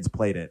nerd kids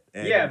played it.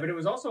 And yeah, but it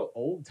was also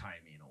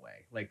old-timey in a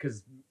way. Like,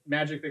 because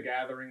Magic the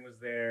Gathering was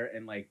there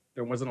and, like,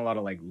 there wasn't a lot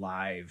of, like,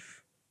 live...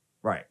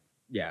 Right.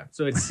 Yeah,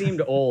 so it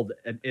seemed old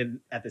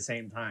at the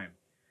same time.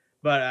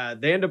 But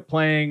they end up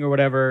playing or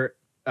whatever,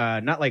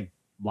 not like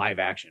live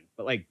action,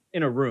 but like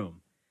in a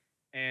room.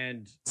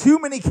 And too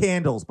many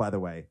candles, by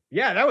the way.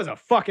 Yeah, that was a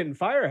fucking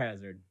fire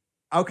hazard.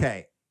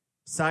 Okay.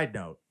 Side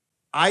note.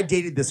 I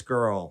dated this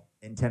girl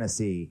in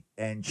Tennessee,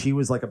 and she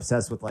was like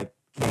obsessed with like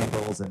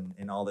candles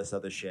and all this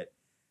other shit.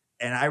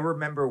 And I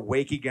remember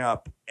waking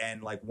up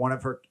and like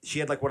she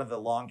had like one of the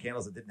long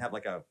candles that didn't have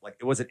like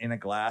it wasn't in a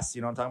glass.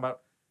 You know what I'm talking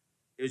about?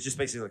 It was just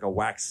basically like a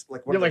wax,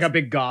 like one of like those, a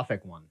big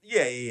gothic one.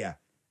 Yeah.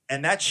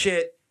 And that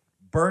shit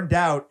burned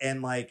out,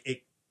 and like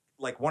it,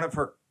 like one of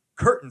her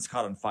curtains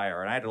caught on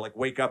fire, and I had to like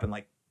wake up and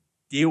like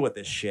deal with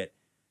this shit.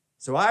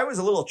 So I was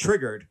a little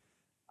triggered.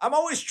 I'm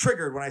always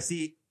triggered when I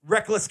see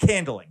reckless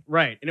candling.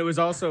 Right, and it was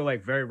also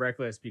like very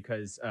reckless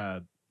because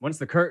once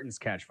the curtains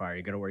catch fire,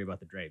 you got to worry about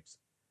the drapes.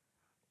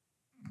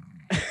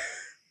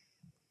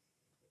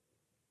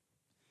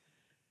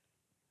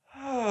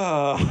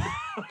 Oh,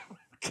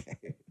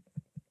 okay.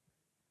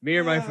 Me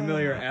or my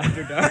familiar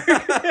after dark.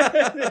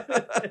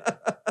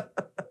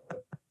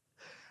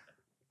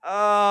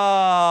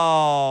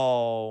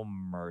 Oh,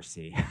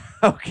 mercy.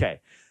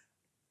 Okay.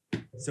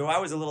 So I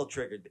was a little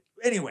triggered.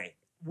 Anyway,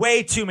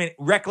 way too many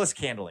reckless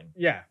candling.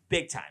 Yeah.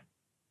 Big time.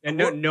 And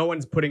no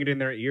one's putting it in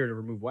their ear to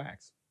remove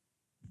wax.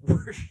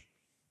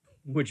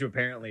 Which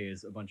apparently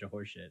is a bunch of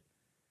horseshit.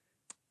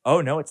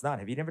 Oh, no, it's not.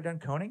 Have you never done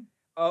coning?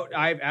 Oh,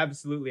 I've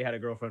absolutely had a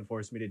girlfriend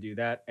force me to do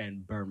that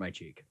and burn my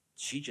cheek.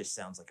 She just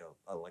sounds like a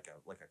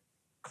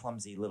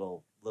clumsy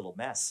little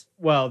mess.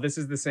 Well, this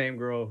is the same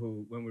girl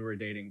who, when we were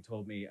dating,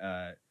 told me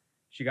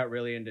she got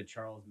really into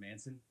Charles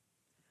Manson.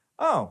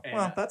 Oh, And,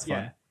 well, that's fun.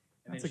 yeah.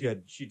 And That's then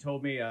good. She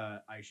told me I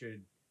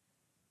should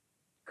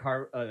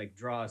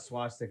draw a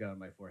swastika on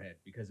my forehead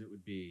because it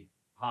would be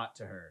hot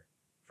to her,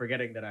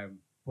 forgetting that I'm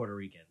Puerto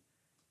Rican.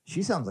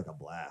 She sounds like a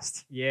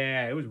blast.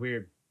 Yeah, it was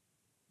weird.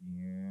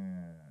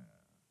 Yeah.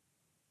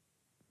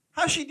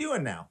 How's she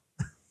doing now?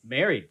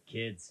 Married,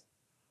 kids.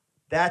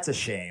 That's a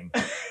shame.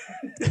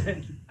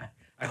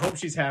 I hope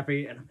she's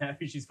happy, and I'm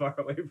happy she's far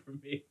away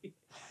from me.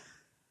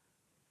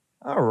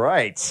 All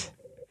right.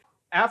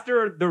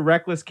 After the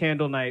reckless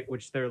candle night,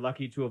 which they're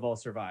lucky to have all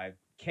survived,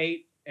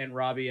 Kate and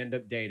Robbie end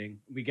up dating.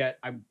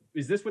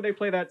 Is this where they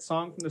play that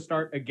song from the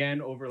start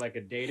again over like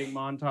a dating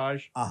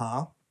montage?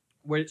 Uh-huh.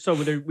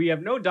 We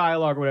have no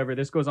dialogue or whatever.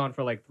 This goes on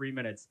for like 3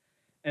 minutes.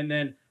 And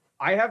then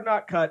I have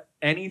not cut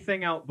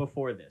anything out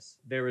before this.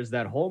 There is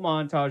that whole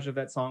montage of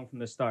that song from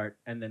the start.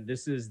 And then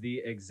this is the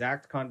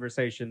exact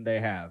conversation they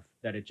have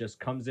that it just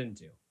comes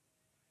into.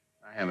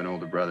 I have an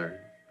older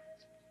brother.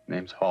 His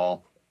name's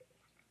Hall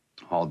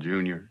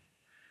Jr.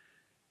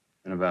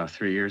 And about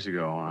 3 years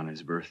ago on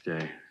his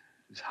birthday,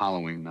 his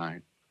Halloween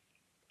night,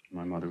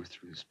 my mother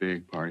threw this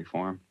big party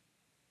for him.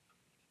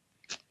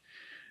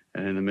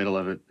 And in the middle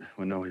of it,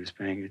 when nobody was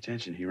paying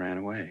attention, he ran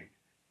away.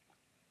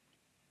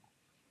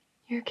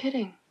 You're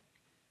kidding.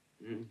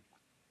 Mm-hmm.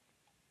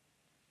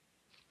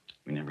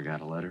 We never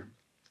got a letter,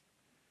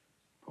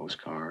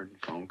 postcard,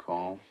 phone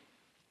call,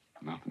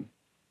 nothing.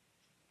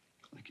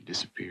 Like he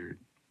disappeared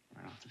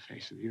right off the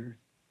face of the earth.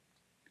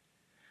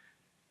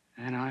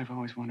 And I've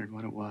always wondered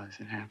what it was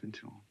that happened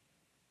to him.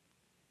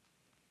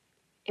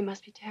 It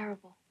must be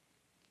terrible.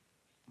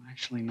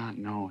 Actually, not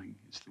knowing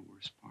is the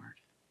worst part.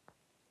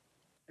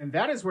 And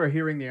that is where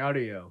hearing the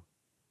audio,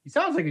 he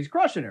sounds like he's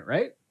crushing it,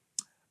 right?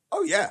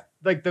 Oh, yeah.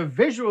 Like the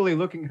visually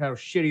looking at how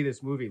shitty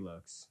this movie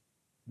looks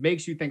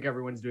makes you think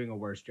everyone's doing a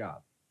worse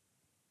job.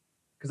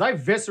 Because I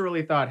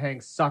viscerally thought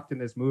Hank sucked in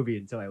this movie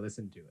until I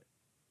listened to it.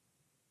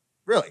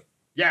 Really?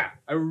 Yeah,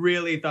 I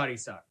really thought he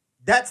sucked.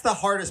 That's the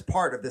hardest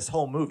part of this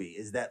whole movie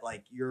is that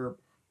like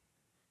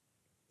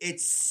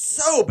it's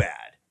so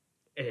bad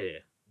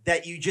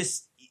that you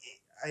just,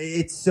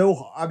 it's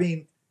so, I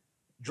mean,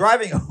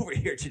 driving over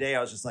here today,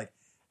 I was just like,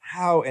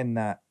 how in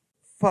the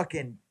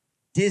fucking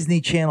Disney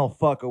Channel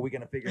fuck are we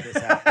going to figure this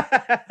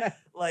out?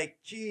 Like,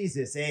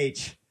 Jesus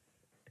H.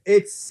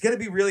 It's going to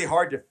be really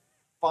hard to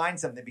find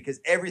something because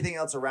everything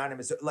else around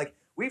him is so, like,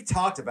 we've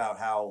talked about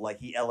how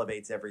like he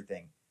elevates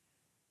everything.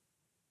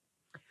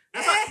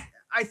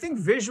 I think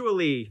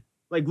visually,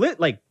 like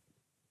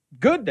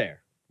good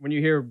there when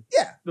you hear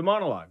the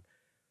monologue.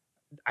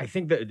 I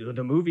think that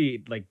the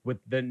movie, like with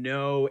the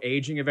no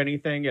aging of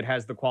anything, it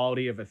has the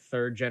quality of a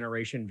third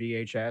generation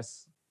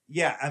VHS.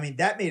 Yeah, I mean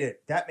that made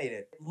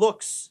it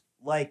looks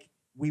like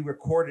we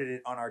recorded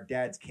it on our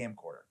dad's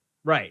camcorder.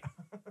 Right.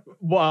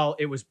 While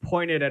it was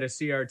pointed at a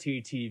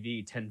CRT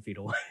TV 10 feet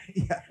away.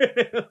 Yeah.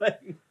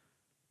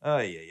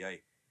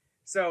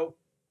 So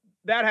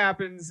that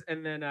happens,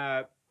 and then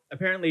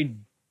apparently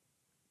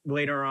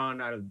later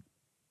on,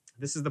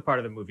 this is the part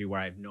of the movie where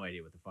I have no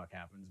idea what the fuck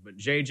happens, but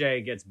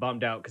JJ gets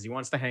bummed out because he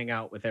wants to hang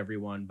out with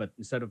everyone, but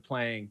instead of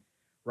playing,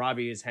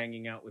 Robbie is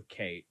hanging out with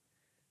Kate.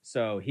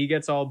 So he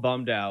gets all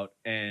bummed out,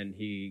 and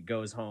he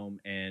goes home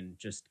and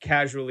just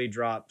casually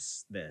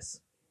drops this.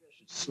 I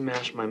should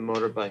smash my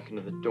motorbike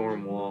into the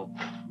dorm wall.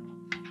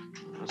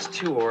 It's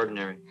too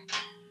ordinary.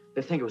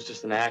 They think it was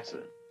just an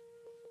accident.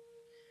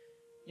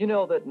 You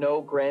know that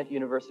no Grant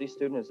University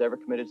student has ever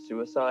committed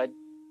suicide?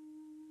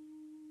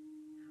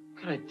 What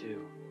could I do?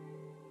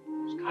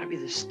 There's gotta be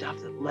this stuff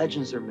that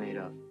legends are made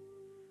of.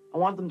 I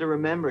want them to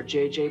remember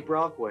J.J.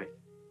 Brockway.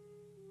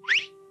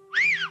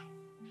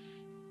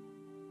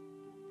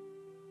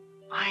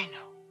 I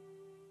know.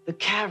 The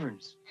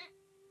caverns.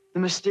 The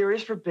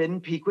mysterious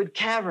forbidden Pequod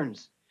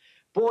Caverns.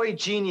 Boy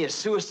genius,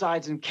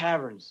 suicides in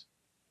caverns.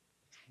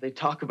 They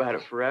talk about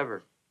it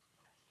forever.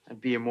 I'd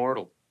be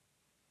immortal.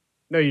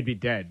 No, you'd be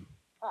dead.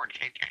 Poor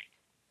J.J.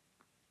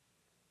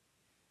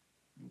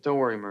 Don't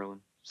worry,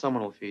 Merlin.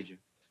 Someone will feed you.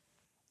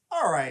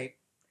 All right.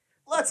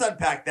 Let's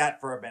unpack that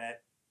for a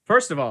minute.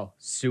 First of all,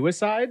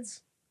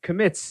 suicides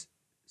commits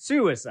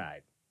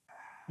suicide.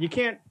 You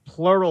can't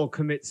plural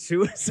commit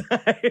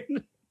suicide.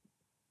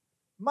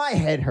 My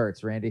head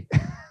hurts, Randy.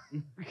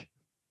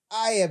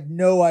 I have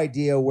no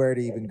idea where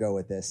to even go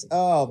with this.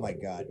 Oh, my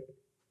God.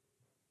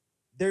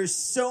 There's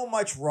so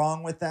much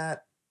wrong with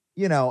that.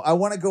 You know, I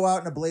want to go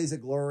out in a blaze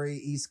of glory.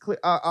 He's clear.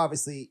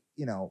 Obviously,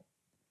 you know,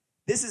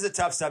 this is a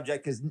tough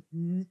subject because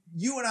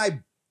you and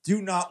I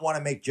do not want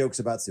to make jokes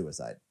about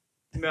suicide.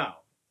 No.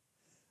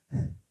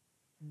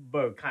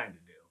 But kind of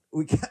do.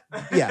 We can,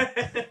 yeah.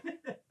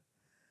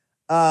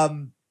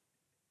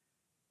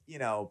 You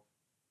know,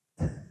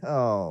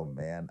 oh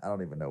man, I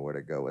don't even know where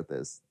to go with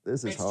this.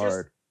 This is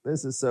hard.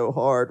 This is so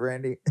hard,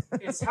 Randy.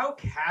 It's how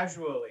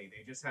casually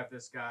they just have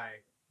this guy.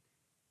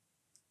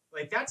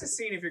 Like, that's a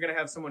scene if you're going to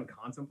have someone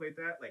contemplate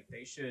that. Like,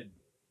 they should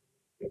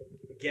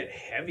get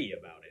heavy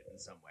about it in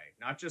some way.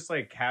 Not just,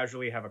 like,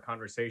 casually have a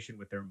conversation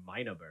with their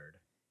Mina bird.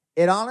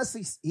 It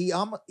honestly, he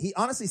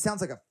honestly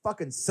sounds like a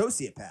fucking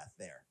sociopath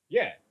there.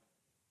 Yeah.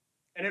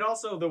 And it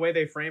also, the way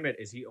they frame it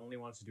is he only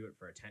wants to do it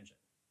for attention.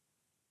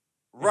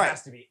 It Right.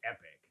 has to be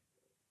epic.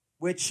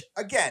 Which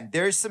again,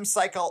 there's some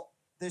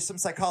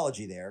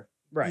psychology there.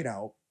 Right.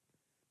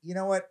 You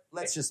know what?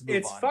 Let's just move on.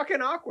 It's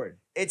fucking awkward.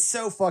 It's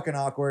so fucking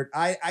awkward.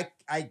 I'm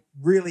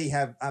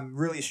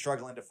really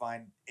struggling to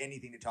find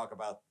anything to talk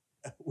about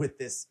with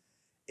this.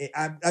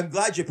 I'm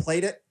glad you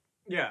played it.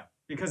 Yeah,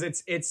 because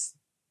it's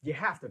you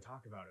have to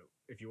talk about it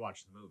if you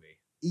watch the movie.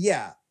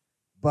 Yeah,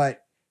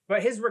 but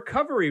his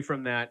recovery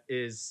from that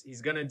is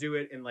he's gonna do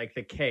it in like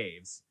the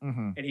caves,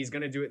 Mhm. and he's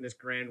gonna do it in this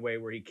grand way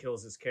where he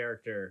kills his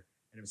character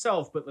and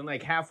himself. But then,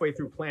 like halfway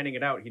through planning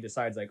it out, he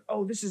decides like,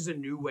 oh, this is a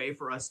new way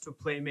for us to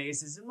play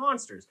mazes and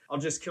monsters. I'll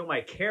just kill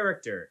my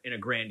character in a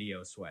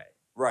grandiose way.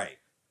 right.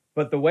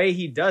 But the way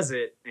he does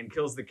it and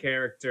kills the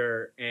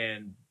character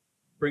and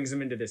brings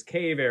him into this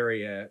cave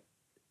area,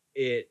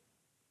 it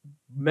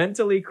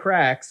mentally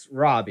cracks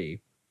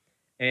Robbie,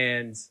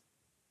 and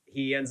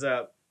he ends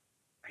up,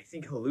 I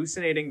think,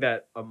 hallucinating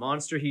that a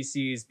monster he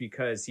sees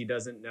because he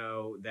doesn't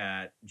know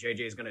that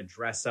JJ is going to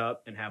dress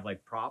up and have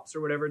like props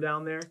or whatever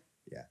down there.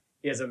 Yeah.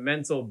 He has a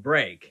mental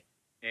break,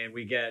 and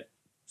we get,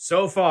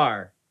 so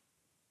far,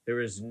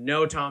 there is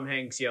no Tom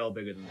Hanks yell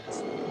bigger than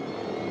this.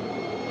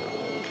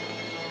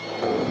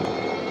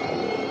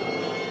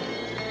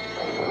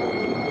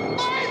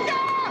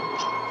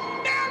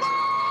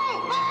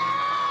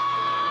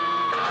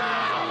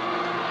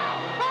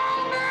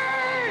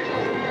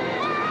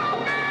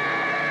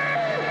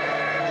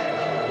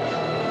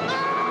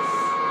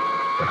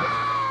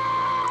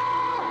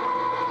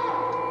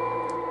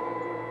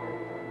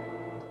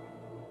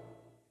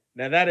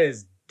 Now that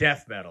is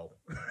death metal.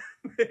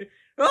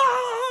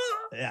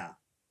 Yeah.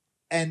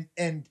 And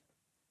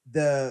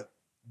the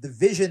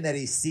vision that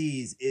he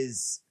sees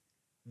is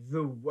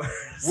the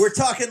worst. We're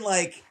talking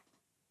like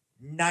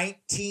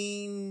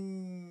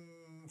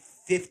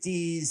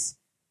 1950s.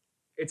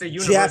 It's a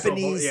universal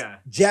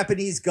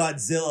Japanese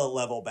Godzilla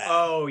level bad.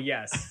 Oh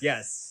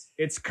yes.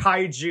 It's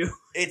kaiju.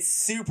 It's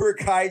super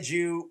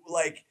kaiju.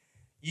 Like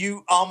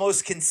you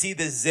almost can see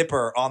the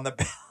zipper on the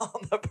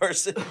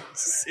person's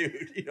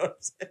suit. You know what I'm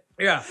saying?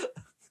 Yeah.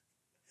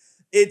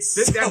 It's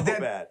so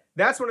bad.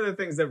 That's one of the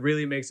things that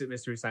really makes it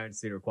Mystery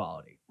Science Theater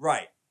quality.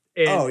 Right.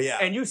 And,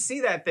 and you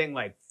see that thing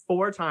like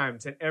 4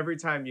 times, and every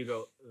time you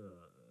go, ugh.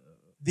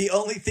 The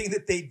only thing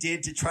that they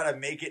did to try to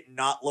make it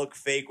not look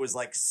fake was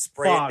like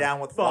spray it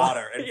down with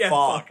water and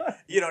fog.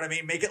 You know what I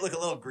mean? Make it look a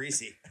little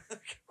greasy.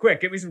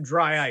 Quick, give me some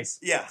dry ice.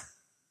 Yeah.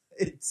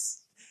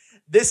 This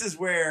is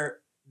where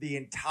this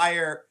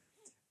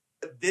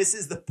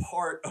is the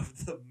part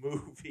of the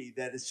movie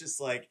that is just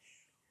like,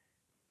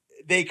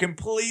 they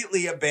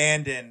completely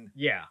abandon.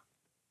 Yeah.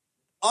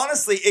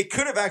 Honestly, it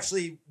could have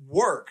actually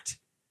worked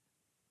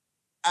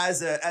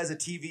as a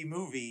TV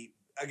movie.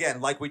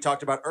 Again, like we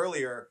talked about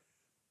earlier,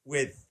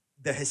 with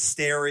the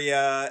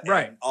hysteria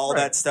and all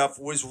that stuff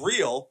was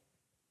real.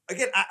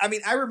 Again, I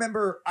mean, I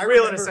remember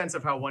in a sense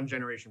of how one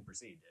generation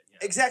perceived it. Yeah.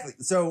 Exactly.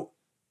 So,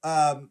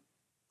 I'll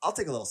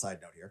take a little side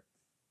note here.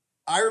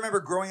 I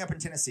remember growing up in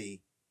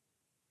Tennessee.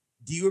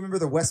 Do you remember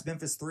the West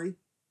Memphis 3?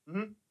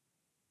 Mm-hmm.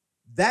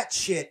 That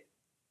shit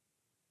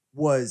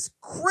was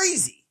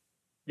crazy.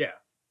 Yeah.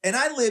 And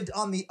I lived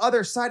on the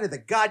other side of the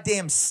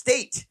goddamn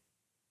state.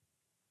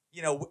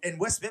 You know, and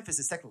West Memphis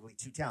is technically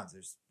 2 towns.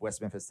 There's West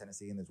Memphis,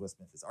 Tennessee, and there's West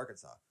Memphis,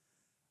 Arkansas.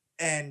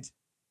 And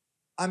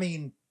I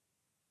mean,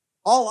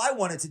 all I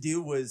wanted to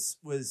do was,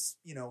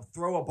 you know,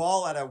 throw a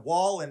ball at a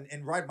wall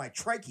and ride my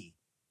trikey.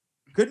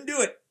 Couldn't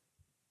do it.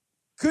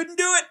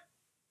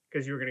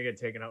 Because you were going to get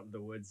taken out in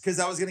the woods. Because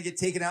I was going to get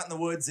taken out in the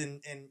woods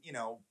and, you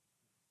know,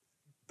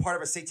 part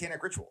of a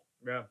satanic ritual.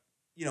 Yeah.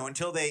 You know,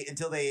 until they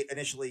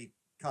initially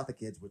caught the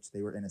kids, which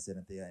they were innocent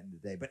at the end of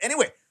the day. But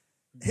anyway.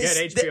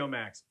 Get HBO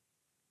Max.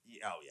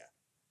 Oh, yeah.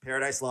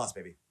 Paradise Lost,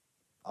 baby.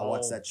 I'll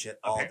watch that shit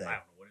all day. I don't know.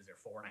 What is there,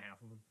 4.5 of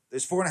them?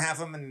 There's 4.5 of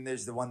them, and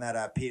there's the one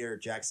that Peter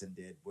Jackson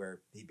did, where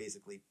he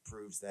basically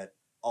proves that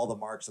all the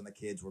marks on the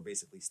kids were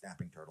basically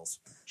snapping turtles.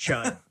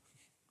 Chud.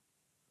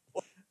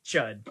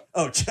 Chud.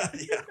 Oh,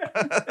 Chud, yeah.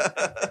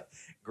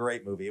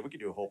 Great movie. We could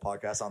do a whole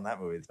podcast on that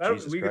movie.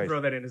 Jesus we Christ. could throw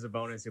that in as a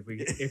bonus if we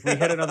hit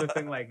another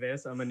thing like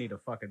this. I'm gonna need a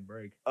fucking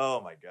break. Oh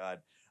my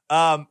god.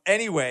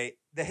 Anyway,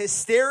 the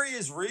hysteria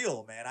is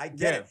real, man. I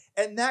get it,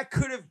 and that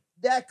could have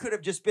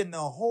just been the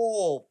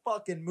whole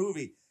fucking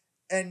movie.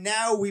 And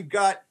now we've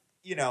got,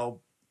 you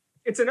know,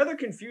 it's another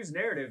confused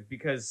narrative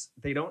because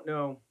they don't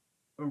know.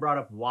 When brought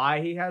up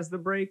why he has the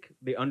break,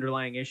 the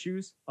underlying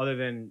issues, other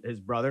than his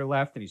brother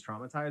left and he's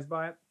traumatized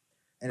by it.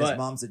 And his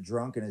mom's a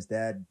drunk and his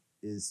dad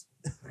is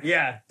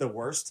the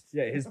worst.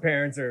 Yeah, his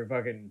parents are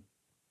fucking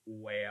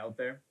way out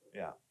there.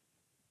 Yeah.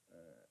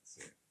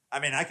 I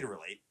mean, I can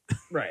relate.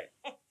 Right.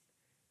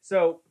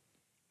 So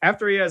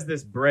after he has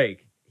this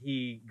break,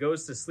 he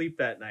goes to sleep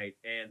that night,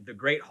 and the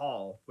Great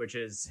Hall, which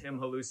is him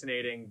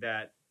hallucinating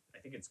that, I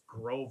think it's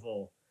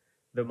Grovel,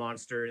 the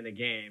monster in the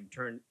game,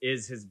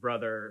 is his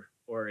brother,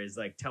 or is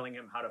like telling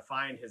him how to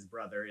find his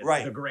brother.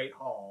 It's the Great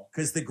Hall.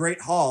 Because the Great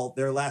Hall,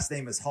 their last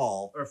name is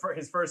Hall. Or for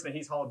his first name,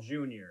 he's Hall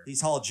Jr.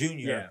 He's Hall Jr.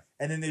 Yeah.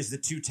 And then there's the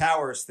 2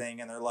 towers thing,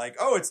 and they're like,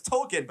 oh, it's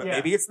Tolkien, but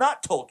maybe it's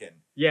not Tolkien.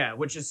 Yeah,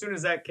 which as soon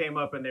as that came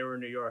up and they were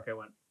in New York, I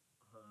went,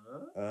 huh?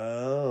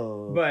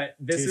 Oh. But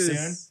this Too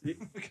is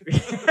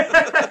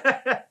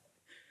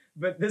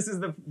But this is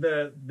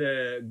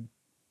the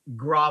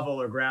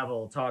grovel or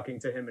gravel talking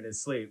to him in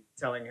his sleep,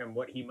 telling him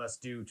what he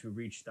must do to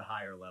reach the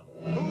higher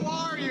level. Who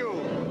are you?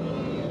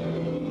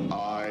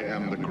 I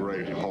am the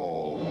Great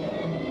Hall.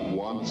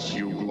 Once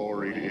you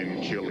gloried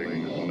in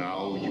killing,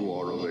 now you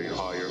are of a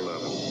higher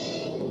level.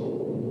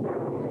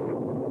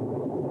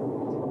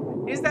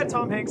 Is that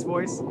Tom Hanks'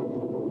 voice?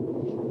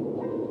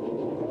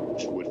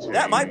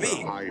 That might be.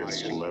 The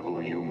highest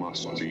level, you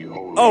must be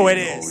holy. Oh, it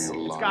is.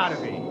 It's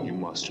gotta be. You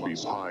must be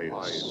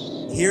pious.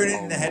 Hearing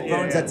it in the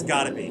headphones, that's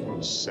gotta be.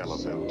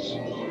 Celibate.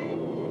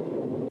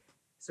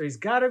 So he's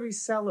gotta be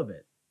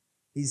celibate.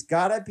 He's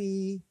gotta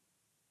be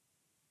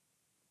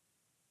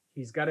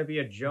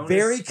a Jonas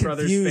very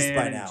Brothers confused fan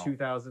by in now.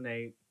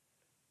 2008.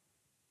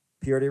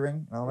 Purity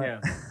ring and all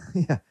that.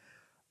 Yeah. Yeah.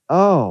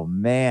 Oh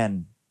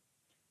man.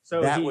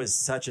 So that was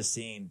such a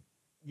scene.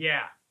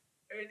 Yeah.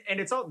 And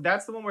it's all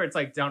that's the one where it's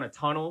like down a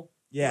tunnel.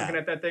 Yeah. Looking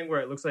at that thing where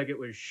it looks like it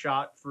was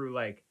shot through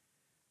like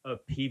a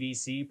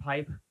PVC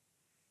pipe.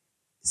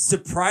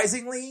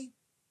 Surprisingly,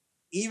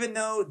 even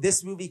though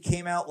this movie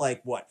came out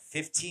like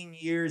 15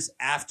 years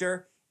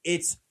after,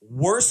 it's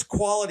worse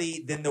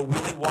quality than the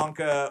Willy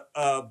Wonka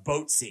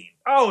boat scene.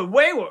 Oh,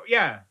 way worse.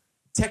 Yeah.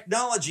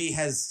 Technology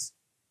has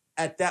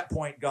at that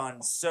point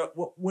gone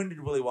so. When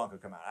did Willy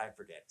Wonka come out? I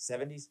forget.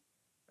 70s?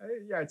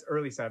 Yeah, it's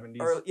early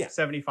 70s. Yeah.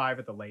 75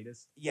 at the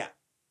latest. Yeah.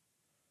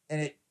 And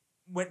it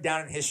went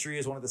down in history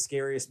as one of the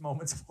scariest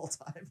moments of all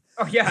time.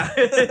 Oh, yeah.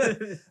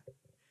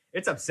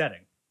 It's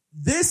upsetting.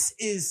 This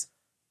is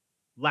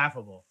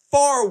laughable.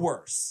 Far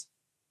worse.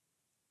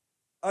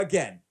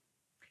 Again.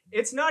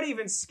 It's not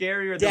even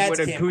scarier Dad's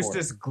than when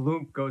Augustus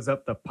Gloop goes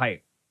up the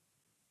pipe.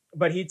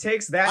 But he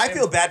takes that. I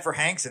feel bad for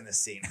Hanks in this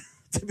scene,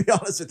 to be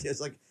honest with you.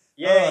 It's like,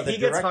 yeah, he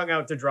gets hung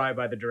out to dry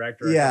by the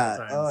director a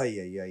couple times. Oh,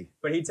 yeah.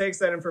 But he takes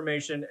that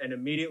information and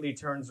immediately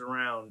turns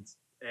around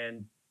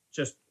and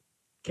just,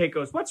 Kate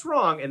goes, "What's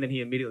wrong?" And then he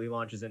immediately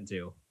launches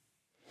into,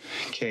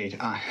 Kate,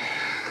 I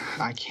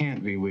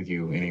can't be with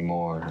you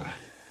anymore.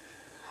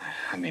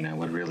 I mean, I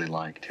would really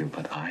like to,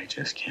 but I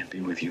just can't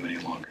be with you any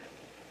longer.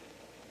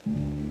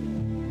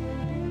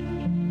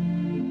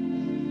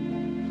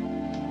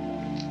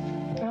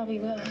 Robbie,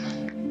 what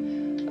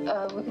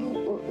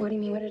do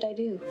you mean? What did I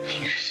do?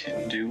 You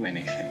didn't do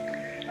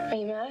anything. Are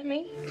you mad at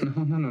me?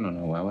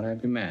 No. Why would I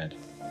be mad?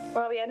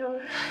 Robbie, I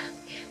don't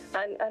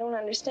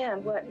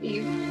understand what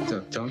you...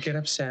 Don't get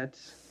upset.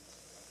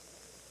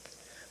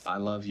 I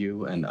love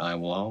you, and I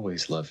will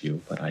always love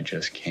you, but I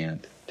just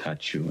can't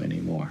touch you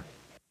anymore.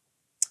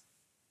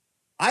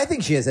 I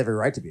think she has every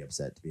right to be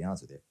upset, to be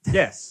honest with you.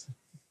 Yes.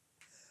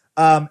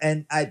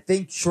 And I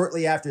think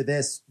shortly after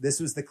this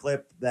was the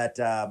clip that,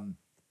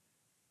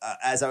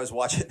 as I was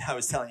watching, I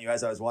was telling you,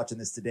 as I was watching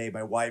this today,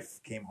 my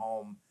wife came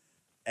home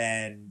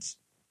and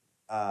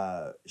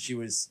she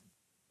was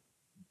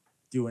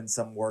doing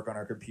some work on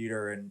her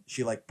computer and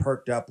she like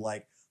perked up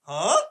like,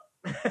 huh?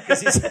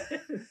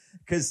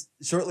 Because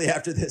shortly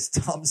after this,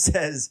 Tom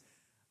says,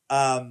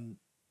 I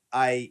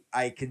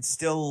can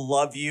still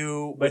love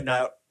you but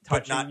without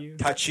not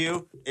touch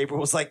you. April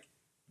was like,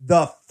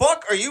 the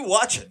fuck are you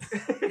watching?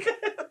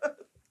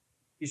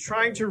 He's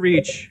trying to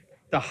reach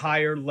the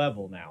higher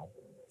level now.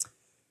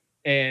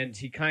 And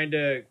he kind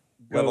of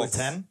Level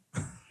 10?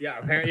 Yeah,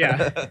 apparently,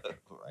 yeah.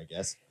 I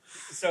guess.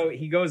 So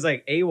he goes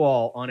like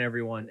AWOL on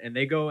everyone, and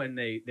they go and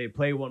they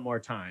play one more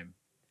time.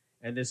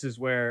 And this is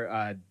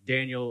where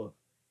Daniel,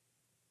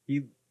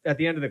 he at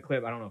the end of the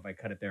clip, I don't know if I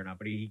cut it there or not,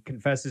 but he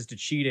confesses to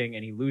cheating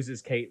and he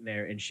loses Kate in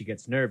there and she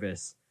gets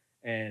nervous.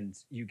 And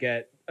you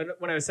get,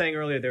 when I was saying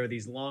earlier, there are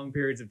these long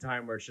periods of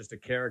time where it's just a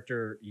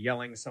character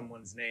yelling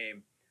someone's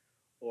name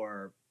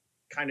or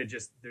kind of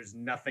just there's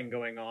nothing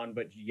going on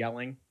but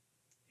yelling.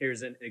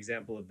 Here's an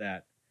example of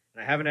that.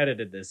 And I haven't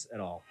edited this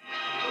at all.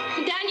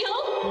 Daniel?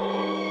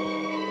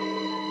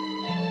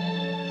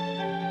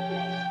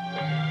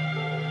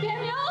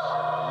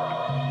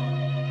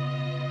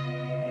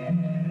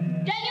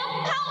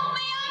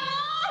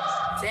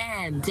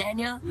 Damn,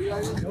 Daniel. Damn,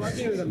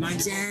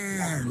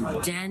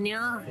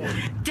 Daniel.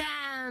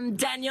 Damn,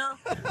 Daniel.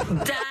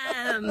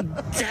 Damn,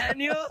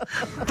 Daniel.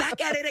 Back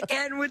at it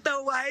again with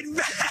the white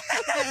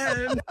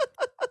van.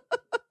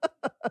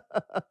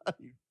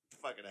 You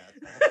fucking ass.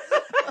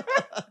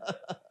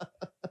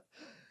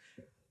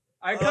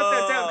 I cut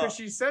that down because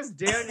she says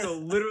Daniel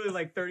literally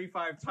like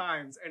 35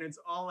 times, and it's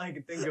all I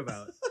can think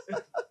about.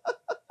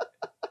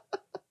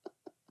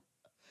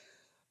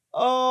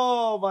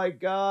 Oh my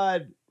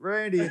God,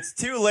 Randy! It's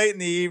too late in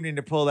the evening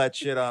to pull that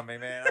shit on me,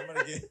 man.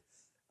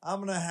 I'm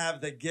gonna have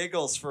the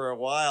giggles for a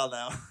while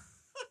now.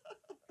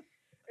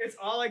 It's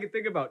all I can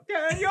think about.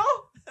 Daniel,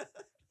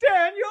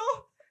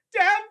 Daniel,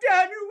 damn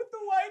Daniel with the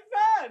white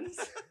vans.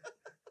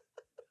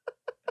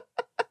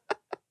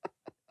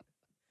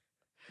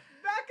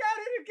 Back at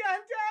it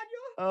again,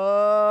 Daniel.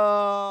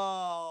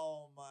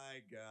 Oh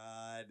my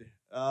God!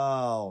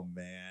 Oh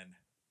man,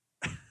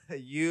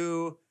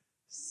 you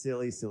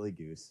silly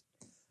goose.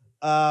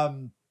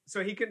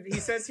 So he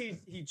says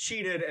he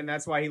cheated, and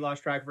that's why he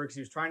lost track of her, because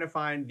he was trying to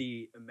find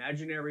the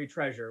imaginary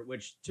treasure,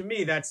 which to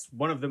me, that's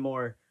one of the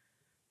more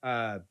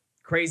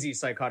crazy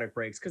psychotic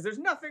breaks, because there's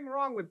nothing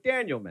wrong with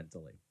Daniel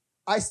mentally.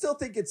 I still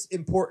think it's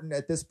important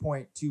at this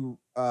point to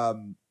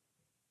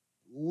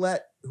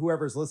let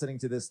whoever's listening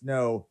to this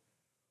know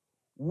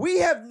we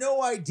have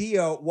no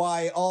idea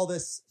why all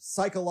this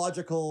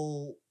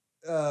psychological,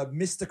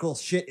 mystical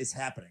shit is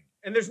happening.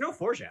 And there's no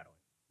foreshadowing.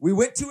 We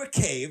went to a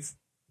cave,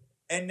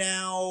 and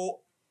now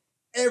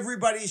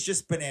everybody's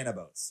just banana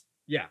boats.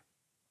 Yeah.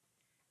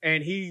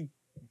 And he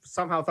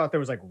somehow thought there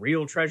was like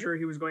real treasure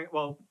he was going.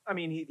 Well, I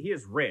mean, he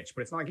is rich,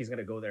 but it's not like he's going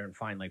to go there and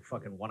find like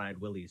fucking One-Eyed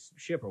Willie's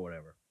ship or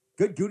whatever.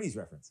 Good Goonies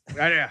reference.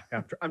 Yeah.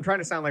 I'm trying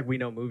to sound like we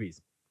know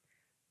movies.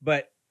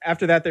 But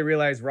after that, they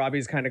realize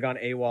Robbie's kind of gone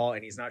AWOL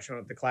and he's not showing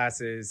up to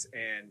classes.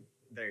 And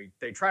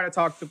they try to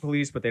talk to the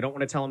police, but they don't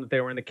want to tell him that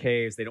they were in the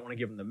caves. They don't want to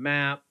give him the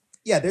map.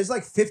 Yeah, there's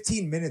like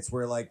 15 minutes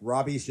where like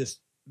Robbie's just...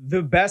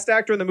 The best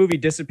actor in the movie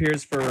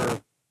disappears for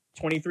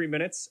 23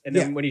 minutes. And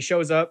then when he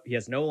shows up, he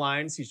has no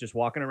lines. He's just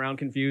walking around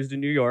confused in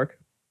New York.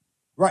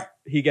 Right.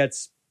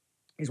 He's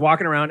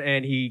walking around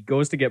and he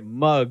goes to get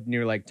mugged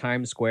near like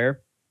Times Square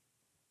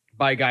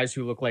by guys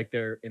who look like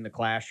they're in the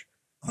Clash.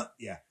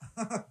 Yeah.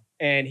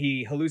 And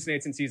he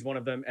hallucinates and sees one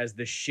of them as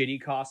the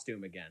shitty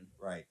costume again.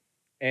 Right.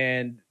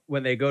 And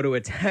when they go to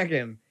attack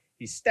him,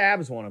 he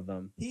stabs one of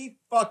them. He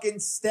fucking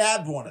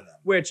stabbed one of them.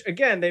 Which,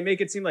 again, they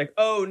make it seem like,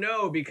 oh,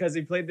 no, because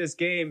he played this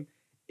game,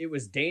 it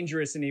was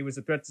dangerous and he was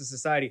a threat to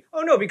society.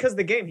 Oh, no, because of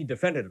the game, he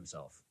defended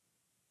himself.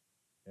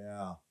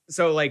 Yeah.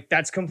 So, like,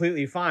 that's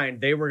completely fine.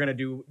 They were going to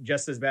do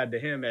just as bad to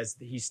him as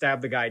he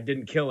stabbed the guy,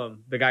 didn't kill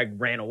him. The guy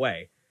ran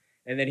away.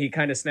 And then he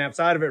kind of snaps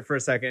out of it for a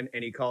second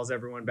and he calls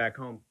everyone back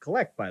home.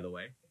 Collect, by the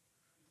way.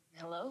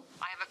 Hello?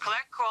 I have a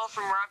collect call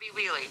from Robbie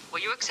Wheely. Will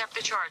you accept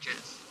the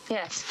charges?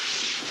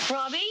 Yes.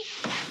 Robbie?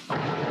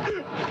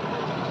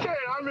 Hey,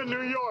 I'm in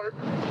New York.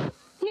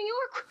 New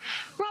York?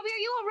 Robbie, are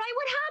you all right?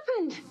 What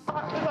happened?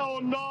 Oh,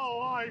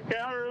 no, I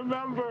can't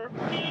remember.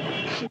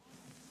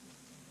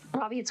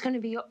 Robbie, it's going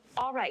to be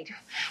all right.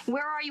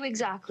 Where are you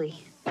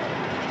exactly?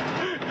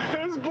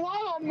 There's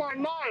blood on my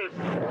knife.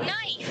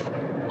 Knife?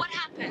 What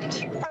happened?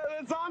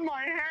 It's on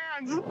my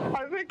hands.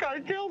 I think I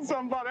killed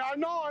somebody. I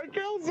know I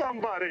killed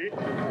somebody.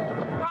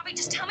 Robbie,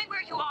 just tell me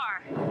where you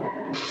are.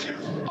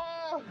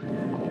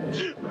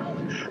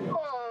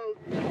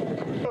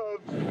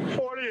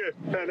 40th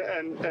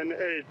and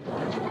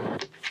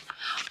 8th.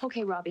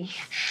 Okay, Robbie.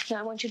 Now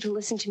I want you to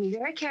listen to me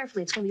very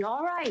carefully. It's going to be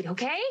all right,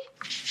 okay?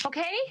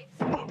 Okay?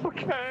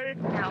 Okay.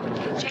 Now,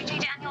 JJ,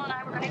 Daniel, and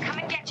I, we're going to come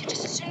and get you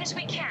just as soon as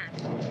we can.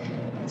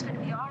 It's going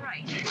to be all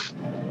right.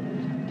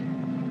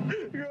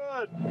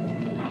 Good.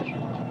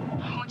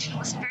 I want you to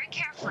listen very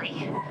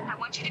carefully. I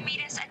want you to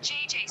meet us at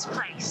JJ's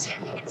place.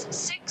 It's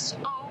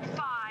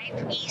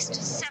 605 East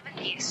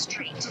 70th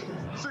Street.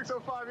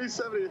 605 East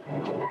 70th.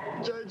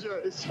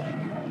 JJ's.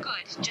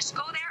 Good. Just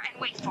go there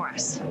and wait for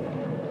us.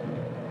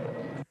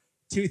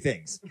 Two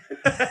things.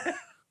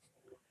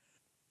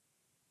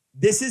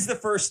 This is the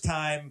first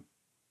time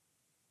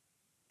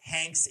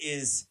Hanks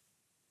is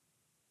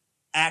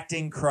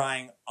acting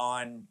crying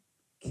on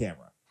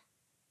camera.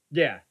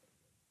 Yeah.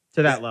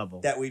 To that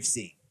level. That we've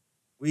seen.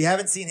 We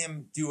haven't seen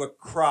him do a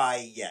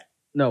cry yet.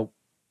 No.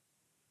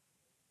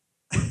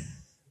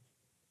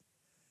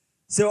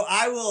 So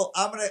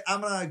I'm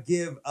gonna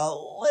give a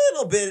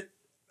little bit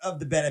of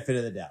the benefit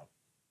of the doubt.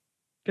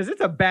 Because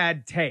it's a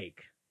bad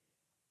take.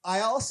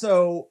 I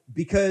also,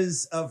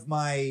 because of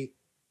my,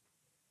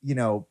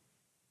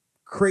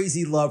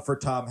 crazy love for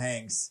Tom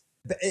Hanks,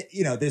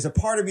 there's a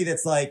part of me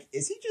that's like,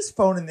 is he just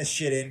phoning this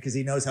shit in because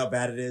he knows how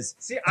bad it is?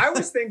 See, I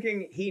was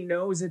thinking he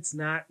knows it's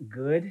not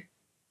good.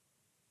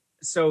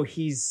 So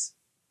he's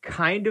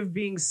kind of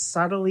being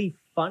subtly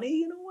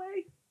funny in a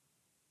way.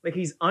 Like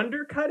he's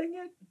undercutting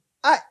it.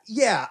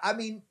 Yeah, I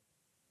mean,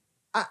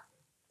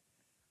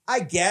 I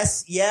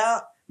guess,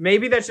 yeah.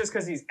 Maybe that's just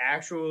because he's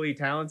actually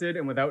talented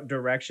and without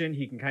direction,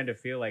 he can kind of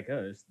feel like,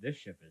 oh, this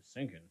ship is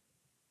sinking.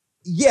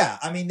 Yeah,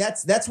 I mean,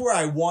 that's where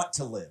I want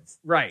to live.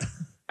 Right.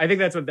 I think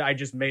that's what I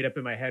just made up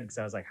in my head because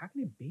I was like, how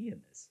can he be in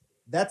this?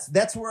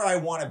 That's where I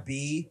want to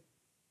be.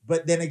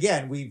 But then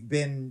again,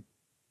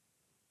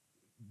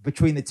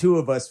 between the two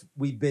of us,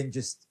 we've been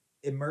just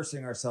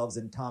immersing ourselves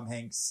in Tom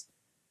Hanks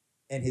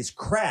and his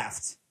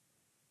craft.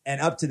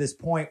 And up to this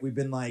point, we've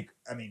been like,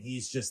 I mean,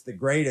 he's just the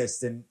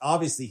greatest. And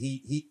obviously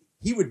he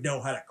would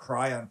know how to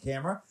cry on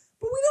camera,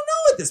 but we don't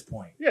know at this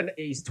point. Yeah,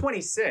 he's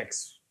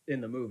 26 in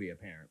the movie,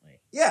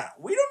 apparently. Yeah,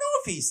 we don't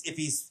know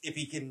if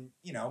he can,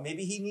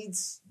 maybe he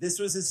needs, this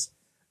was his.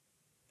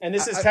 And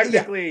this is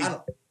technically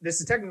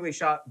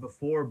shot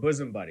before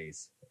Bosom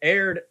Buddies.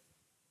 Aired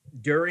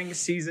during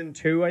season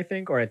 2, I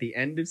think, or at the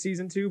end of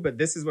season 2, but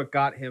this is what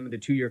got him the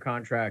 2-year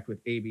contract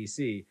with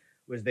ABC,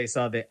 was they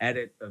saw the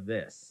edit of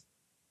this.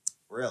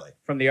 Really?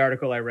 From the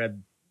article I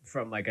read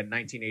from like a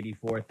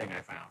 1984 thing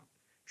I found,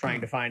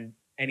 trying to find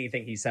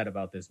anything he said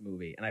about this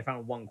movie. And I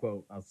found one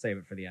quote. I'll save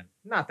it for the end.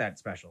 Not that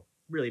special.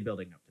 Really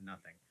building up to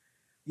nothing.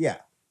 Yeah.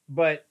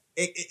 But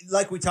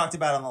like we talked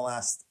about on the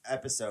last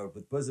episode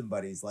with Bosom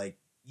Buddies, like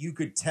you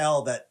could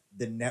tell that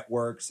the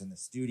networks and the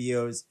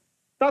studios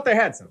thought they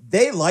had some.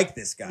 They like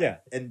this guy. Yeah.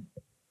 And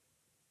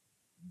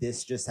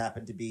this just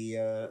happened to be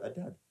a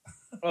dud.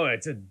 Oh,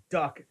 it's a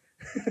duck.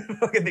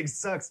 Fucking thing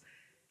sucks.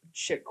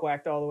 Shit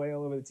quacked all the way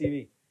all over the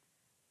TV.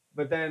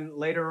 But then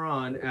later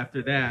on,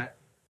 after that,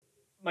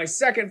 my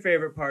second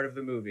favorite part of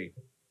the movie,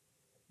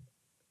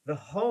 the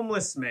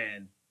homeless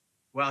man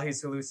while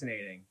he's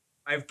hallucinating.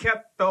 I've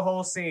kept the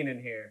whole scene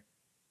in here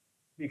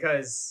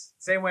because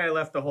same way I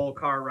left the whole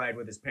car ride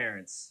with his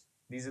parents.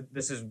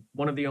 This is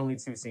one of the only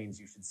two scenes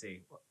you should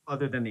see,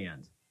 other than the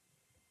end.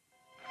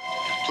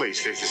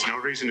 Please, there's no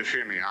reason to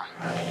fear me.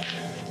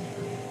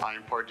 I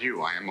am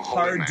Pardieu. I am a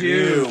holy man.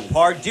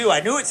 Pardieu. I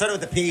knew it started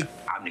with a P.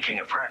 I'm the King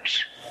of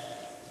France.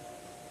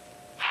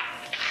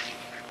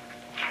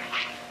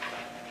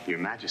 Your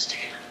Majesty.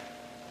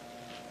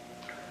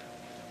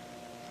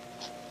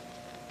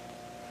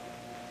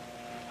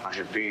 I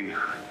have been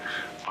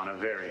on a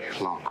very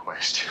long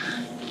quest.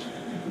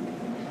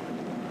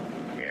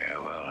 Yeah,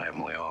 well,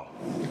 haven't we all?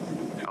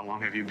 How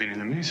long have you been in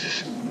the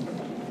Muses?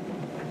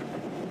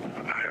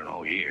 I don't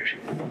know, years.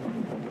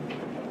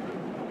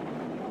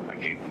 I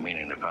keep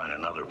meaning to find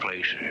another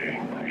place.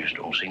 I just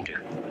don't seem to.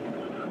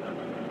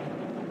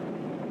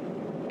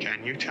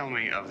 Can you tell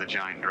me of the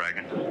giant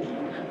dragon?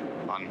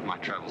 On my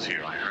travels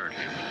here, I heard.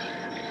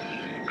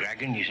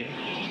 Dragon, you say?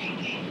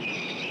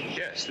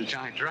 Yes, the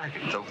giant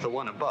dragon, the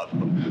one above.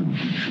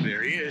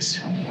 There he is.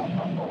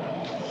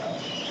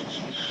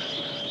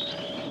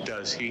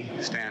 Does he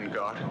stand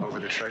guard over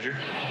the treasure?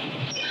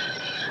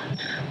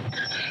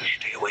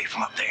 Stay away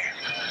from up there.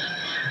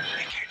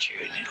 They catch you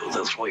and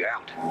they'll throw you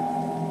out.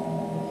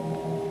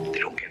 They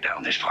don't get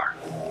down this far.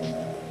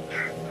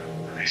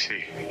 I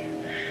see.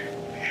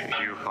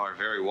 You are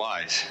very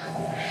wise.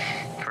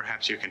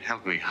 Perhaps you can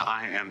help me.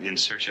 I am in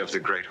search of the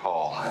Great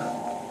Hall.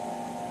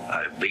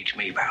 Beats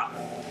me, pal.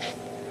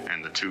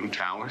 And the two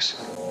towers?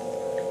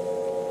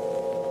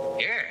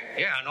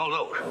 Yeah, I know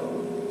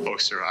those. Oh,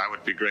 sir, I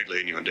would be greatly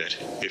in your debt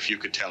if you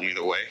could tell me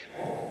the way.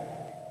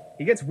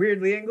 He gets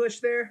weirdly English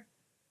there.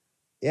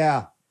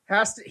 Yeah.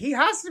 He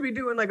has to be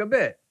doing like a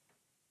bit.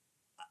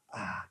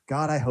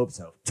 God, I hope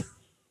so.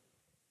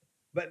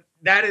 But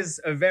that is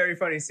a very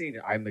funny scene.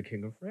 I'm the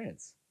King of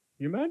France.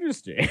 Your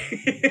Majesty.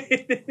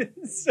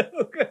 It's so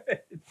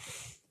good.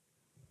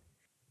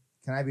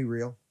 Can I be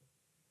real?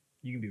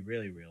 You can be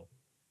really real.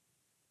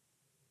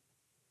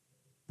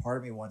 Part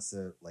of me wants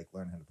to like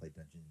learn how to play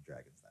Dungeons and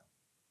Dragons now.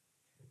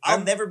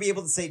 I'll never be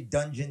able to say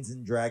Dungeons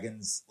and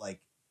Dragons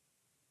like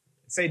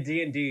say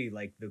D&D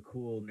like the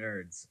cool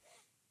nerds.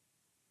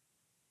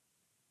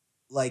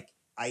 Like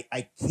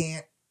I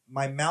can't.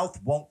 My mouth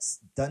won't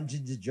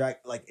Dungeons and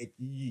Dragons like it.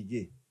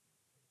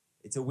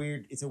 It's a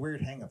weird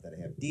hang up that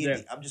I have. D&D.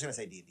 Yeah. I'm just gonna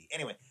say D&D.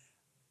 Anyway,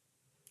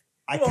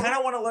 I kind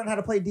of want to learn how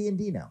to play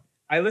D&D now.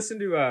 I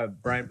listened to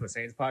Brian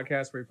Posehn's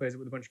podcast where he plays it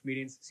with a bunch of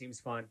comedians. It seems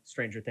fun.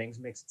 Stranger Things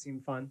makes it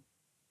seem fun.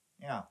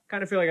 Yeah.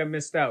 Kind of feel like I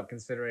missed out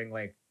considering,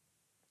 like,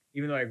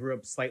 even though I grew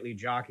up slightly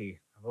jockey,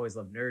 I've always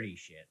loved nerdy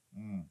shit.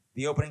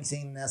 The opening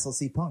scene in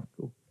SLC Punk.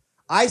 Cool.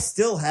 I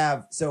still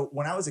have, so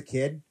when I was a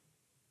kid,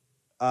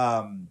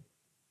 my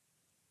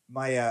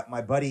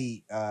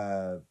buddy,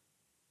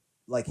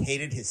 like,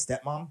 hated his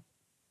stepmom.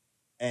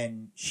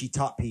 And she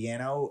taught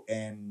piano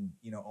and,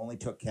 only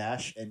took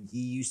cash. And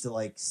he used to,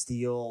 like,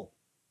 steal,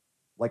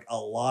 like, a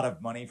lot of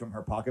money from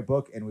her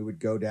pocketbook. And we would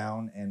go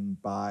down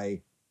and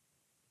buy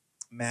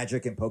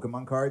Magic and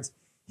Pokemon cards.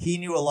 He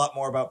knew a lot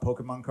more about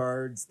Pokemon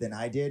cards than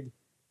I did.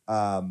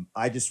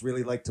 I just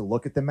really like to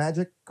look at the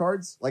Magic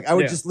cards. Like I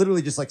would just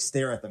literally just like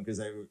stare at them because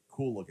they were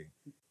cool looking.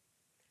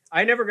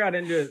 I never got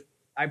into it.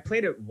 I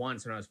played it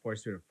once when I was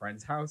forced to at a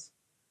friend's house.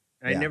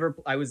 And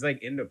I was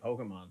like into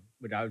Pokemon,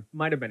 which I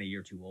might have been a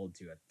year too old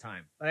to at the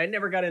time. But I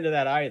never got into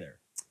that either.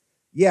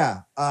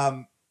 Yeah.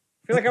 I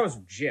feel like I was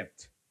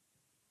gypped.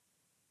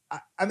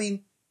 I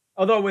mean,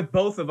 although with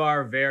both of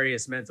our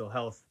various mental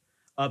health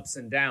ups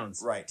and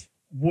downs, right?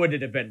 Would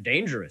it have been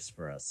dangerous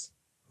for us?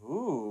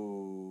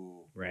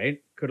 Ooh,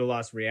 right? Could have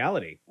lost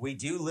reality. We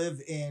do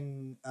live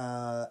in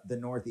the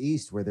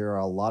Northeast, where there are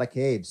a lot of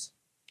caves,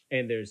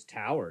 and there's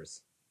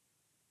towers.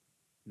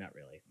 Not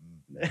really.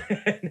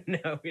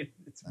 No, we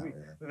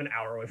live an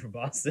hour away from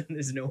Boston.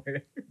 There's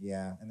nowhere.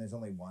 Yeah, and there's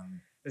only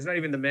one. There's not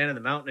even the man in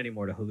the mountain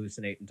anymore to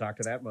hallucinate and talk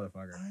to that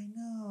motherfucker. I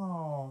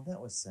know.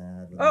 That was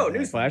sad. Oh,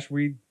 newsflash.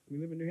 We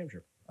live in New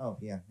Hampshire. Oh,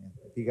 yeah.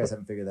 If you guys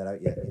haven't figured that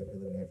out yet, we live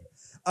in New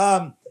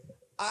Hampshire.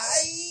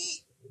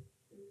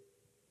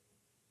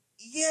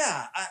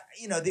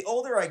 The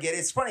older I get,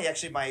 it's funny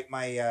actually.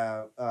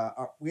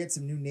 We had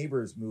some new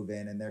neighbors move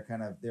in, and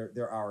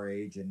they're our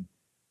age, and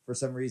for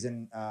some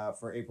reason,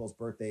 for April's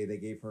birthday, they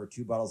gave her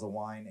 2 bottles of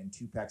wine and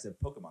 2 packs of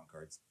Pokemon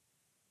cards.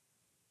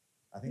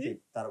 I think they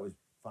thought it was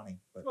funny,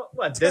 but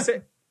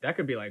that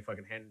could be like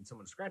fucking handing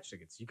someone scratch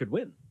tickets. You could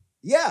win.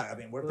 Yeah, I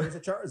mean, what if there's a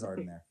Charizard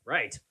in there?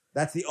 Right.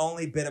 That's the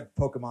only bit of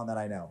Pokemon that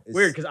I know.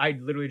 Weird, because I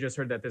literally just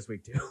heard that this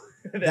week too.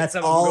 That's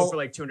all. Go for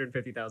like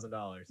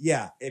 $250,000.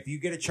 Yeah, if you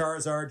get a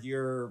Charizard,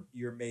 you're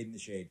made in the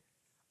shade.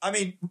 I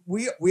mean,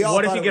 we all.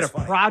 What if thought you it get a was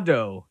funny.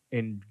 Prado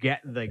in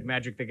like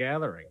Magic the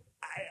Gathering?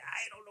 I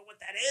don't know what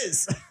that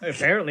is.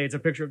 Apparently, it's a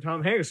picture of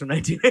Tom Hanks from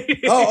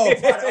 1980.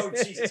 Oh,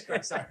 Jesus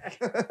Christ! Sorry.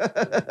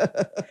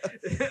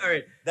 All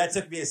right. That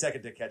took me a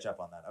second to catch up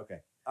on that. Okay.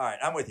 All right,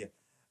 I'm with you.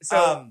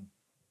 So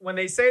when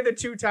they say the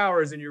two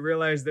towers and you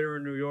realize they're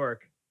in New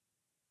York,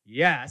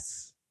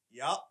 yes.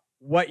 Yep.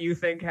 What you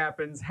think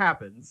happens.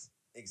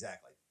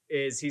 Exactly.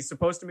 Is he's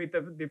supposed to meet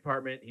the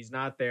apartment. He's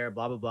not there,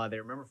 blah, blah, blah. They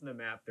remember from the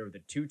map there were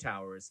the two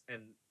towers,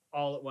 and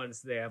all at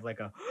once they have like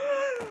a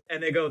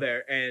and they go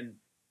there, and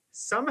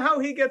somehow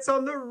he gets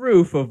on the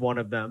roof of one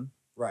of them.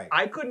 Right.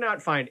 I could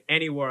not find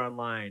anywhere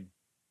online.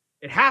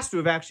 It has to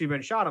have actually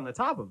been shot on the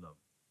top of them.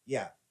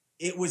 Yeah.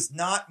 It was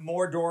not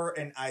Mordor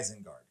and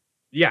Isengard.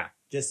 Yeah.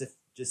 Just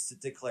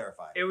to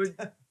clarify.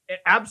 It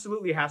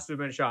absolutely has to have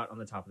been shot on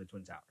the top of the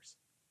Twin Towers.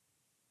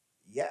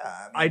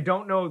 Yeah. I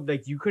don't know.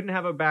 Like, you couldn't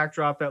have a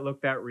backdrop that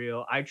looked that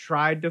real. I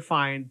tried to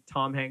find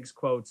Tom Hanks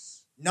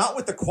quotes. Not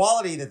with the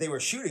quality that they were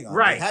shooting on.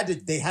 Right.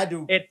 They had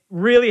to. It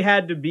really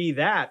had to be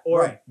that.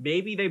 Or Right.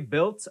 maybe they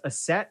built a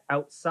set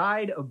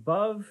outside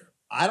above.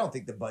 I don't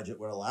think the budget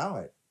would allow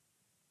it.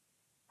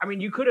 I mean,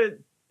 you could have.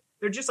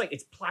 They're just like,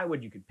 it's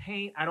plywood you could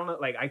paint. I don't know.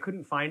 Like, I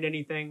couldn't find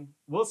anything.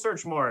 We'll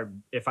search more.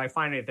 If I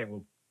find anything,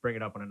 we'll bring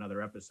it up on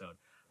another episode.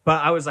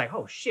 But I was like,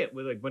 oh shit.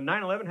 Like, when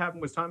 9/11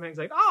 happened, was Tom Hanks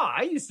like,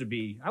 I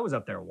was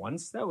up there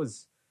once. That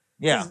was.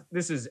 Yeah.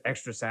 This is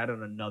extra sad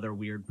in another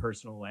weird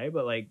personal way.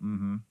 But like,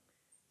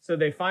 so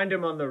they find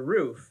him on the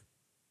roof,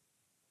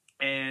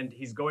 and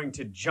he's going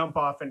to jump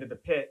off into the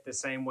pit the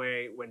same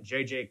way when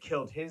JJ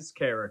killed his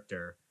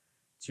character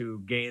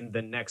to gain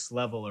the next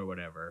level or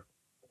whatever.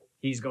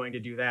 He's going to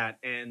do that.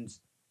 And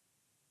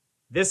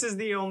this is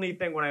the only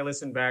thing when I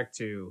listen back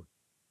to,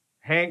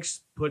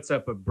 Hanks puts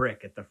up a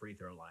brick at the free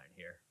throw line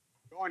here.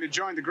 Going to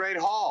join the Great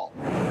Hall.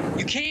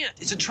 You can't.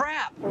 It's a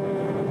trap.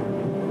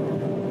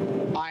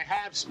 I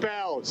have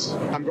spells.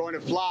 I'm going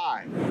to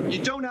fly.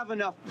 You don't have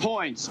enough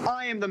points.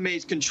 I am the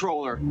maze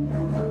controller.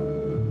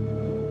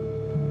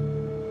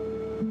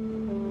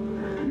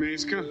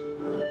 Maze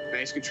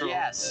control?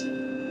 Yes.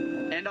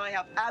 And I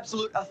have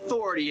absolute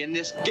authority in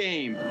this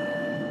game.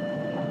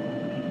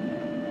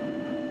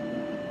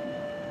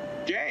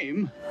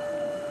 Game?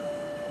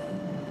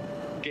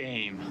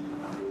 Game.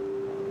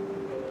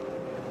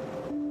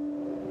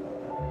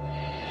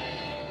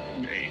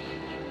 Game.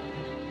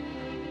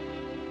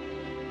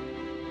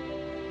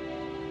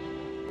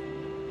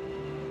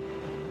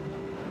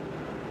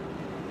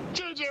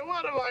 JJ,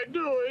 what am I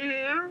doing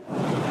here?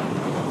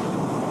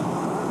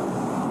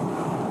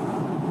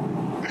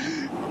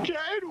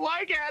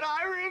 Why can't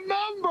I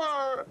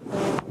remember?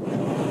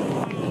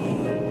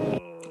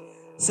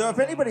 So if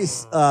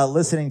anybody's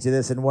listening to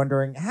this and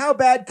wondering, how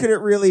bad could it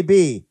really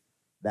be?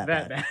 That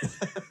bad.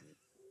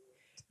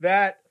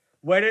 That,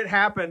 when it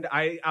happened,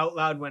 I out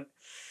loud went,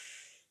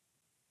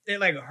 it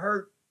like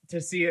hurt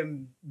to see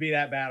him be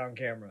that bad on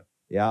camera.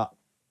 Yeah.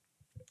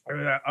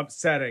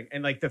 Upsetting.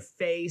 And like the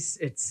face,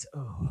 it's,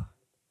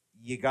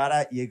 You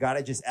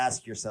gotta just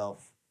ask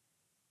yourself,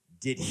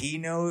 did he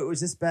know it was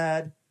this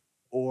bad?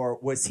 Or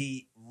was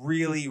he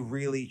really,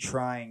 really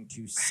trying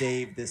to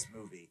save this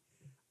movie?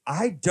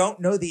 I don't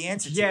know the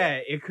answer to yeah,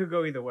 it. it could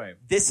go either way.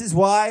 This is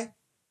why,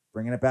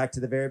 bringing it back to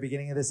the very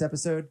beginning of this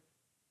episode,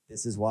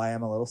 this is why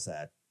I'm a little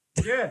sad.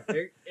 Yeah,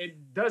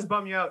 it does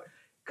bum you out.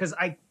 Because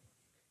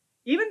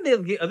even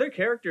the other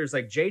characters,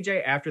 like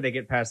JJ, after they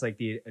get past like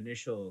the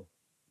initial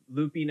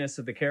loopiness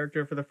of the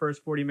character for the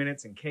first 40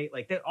 minutes, and Kate,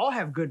 like they all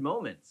have good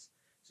moments.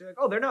 So you're like,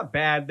 oh, they're not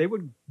bad. They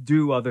would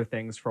do other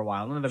things for a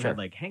while. None of them had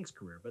like Hank's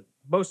career, but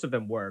most of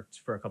them worked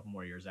for a couple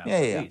more years after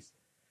at least.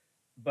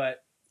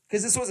 But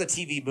because this was a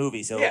TV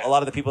movie, so Yeah. a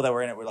lot of the people that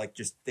were in it were like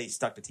they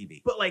stuck to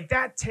TV. But like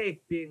that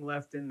take being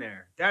left in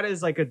there, that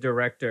is like a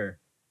director.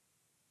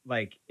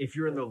 Like if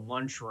you're in the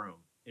lunchroom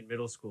in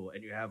middle school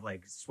and you have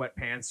like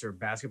sweatpants or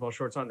basketball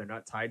shorts on, they're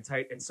not tied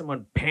tight, and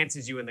someone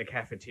pantses you in the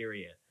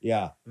cafeteria.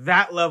 Yeah.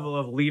 That level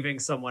of leaving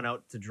someone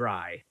out to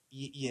dry.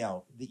 You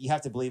know, you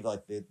have to believe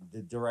like the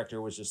director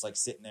was just like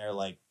sitting there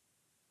like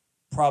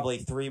probably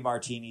 3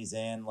 martinis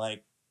in,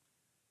 like,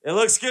 it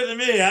looks good to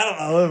me. I don't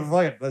know.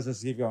 Fuck it. Let's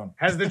just keep going.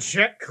 Has the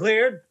check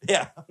cleared?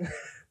 Yeah.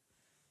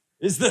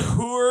 Is the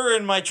hooer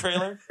in my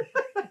trailer?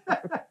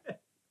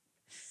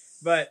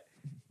 But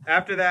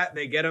after that,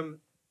 they get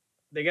him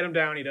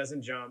down. He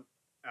doesn't jump.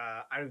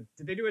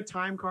 Did they do a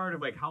time card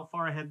of like how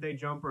far ahead they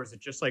jump, or is it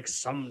just like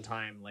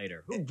sometime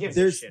later? Who gives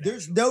a shit?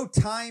 There's no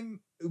time.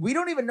 We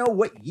don't even know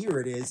what year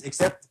it is,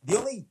 except the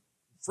only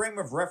frame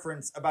of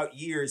reference about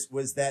years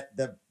was that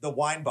the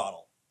wine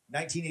bottle,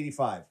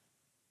 1985.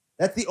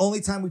 That's the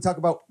only time we talk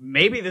about.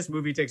 Maybe this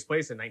movie takes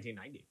place in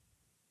 1990.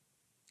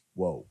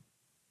 Whoa.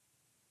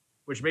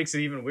 Which makes it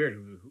even weird.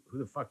 Who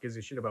the fuck gives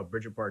a shit about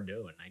Bridget Bardot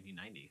in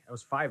 1990? I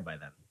was 5 by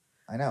then.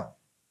 I know.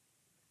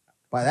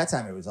 By that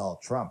time, it was all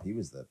Trump. He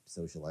was the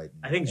socialite.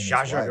 I think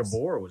Zsa Zsa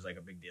Gabor was like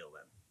a big deal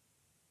then.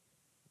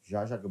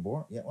 Zsa Zsa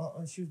Gabor? Yeah,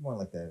 well, she was more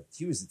like that.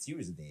 She was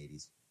in the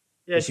 80s.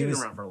 Yeah, she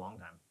was around for a long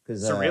time.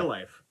 Because Surreal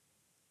Life.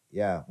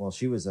 Yeah, well,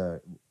 she was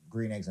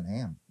Green Eggs and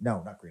Ham.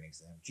 No, not Green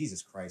Eggs and Ham.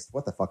 Jesus Christ.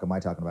 What the fuck am I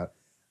talking about?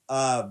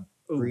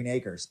 Green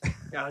Acres.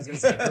 I was going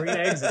to say Green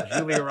Eggs and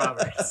Julia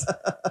Roberts.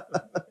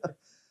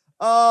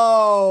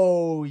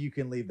 Oh, you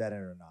can leave that in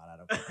or not. I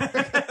don't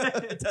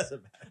care. It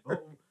doesn't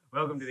matter.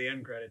 Welcome to the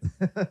end credits.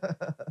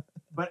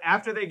 But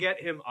after they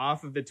get him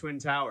off of the Twin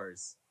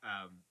Towers,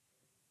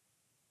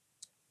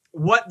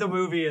 what the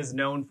movie is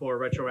known for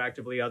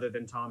retroactively, other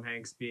than Tom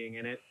Hanks being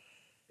in it,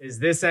 is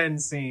this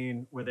end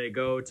scene where they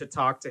go to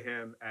talk to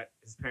him at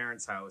his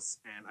parents' house.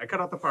 And I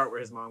cut out the part where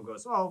his mom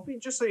goes, "Oh,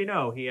 just so you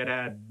know, he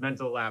had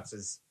mental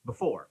lapses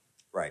before."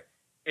 Right.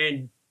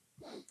 And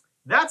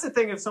that's a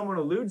thing if someone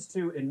alludes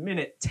to in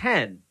minute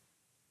 10,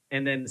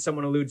 and then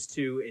someone alludes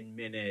to in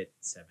minute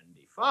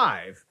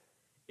 75,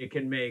 it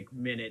can make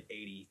minute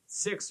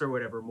 86 or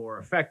whatever more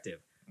effective.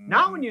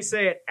 Not when you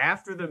say it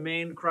after the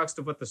main crux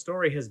of what the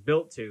story has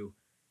built to,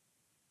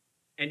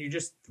 and you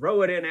just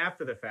throw it in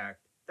after the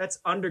fact. That's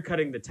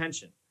undercutting the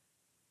tension.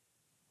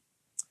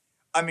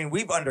 I mean,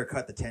 we've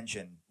undercut the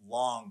tension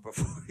long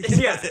before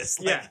this.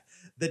 Like,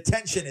 the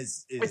tension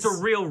is... It's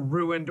a real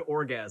ruined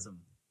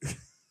orgasm.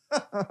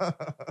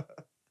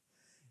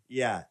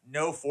 Yeah,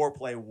 no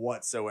foreplay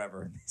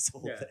whatsoever in this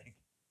whole thing.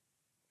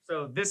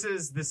 So this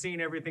is the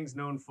scene everything's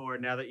known for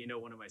now that you know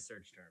one of my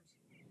search terms.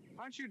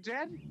 Aren't you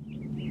dead?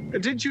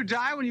 Didn't you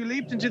die when you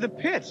leaped into the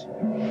pit?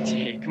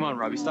 Hey, come on,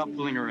 Robbie. Stop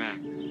fooling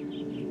around.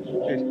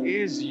 It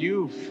is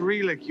you,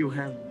 Freelick. You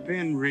have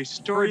been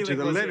restored to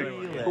the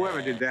living.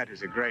 Whoever did that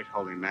is a great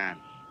holy man.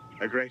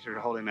 A greater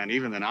holy man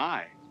even than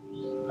I.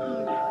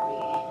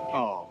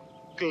 Oh,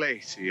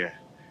 Glacia.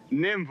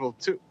 Nimble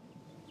too.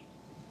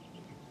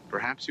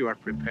 Perhaps you are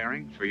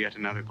preparing for yet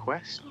another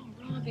quest? Oh,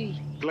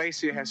 Robbie.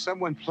 Glacia, has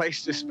someone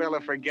placed a spell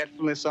of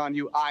forgetfulness on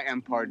you? I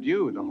am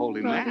Pardieu, the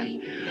holy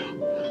man.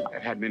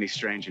 I've had many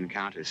strange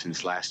encounters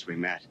since last we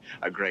met.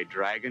 A great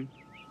dragon,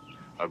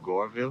 a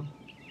Gorville.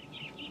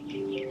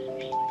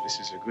 This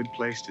is a good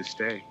place to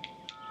stay.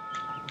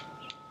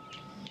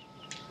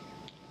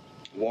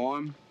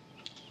 Warm,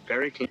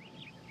 very clean.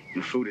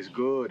 The food is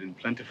good and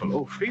plentiful.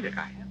 Oh, Friedrich,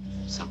 I have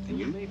something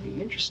you may be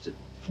interested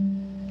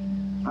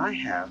in. I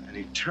have an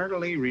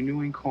eternally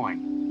renewing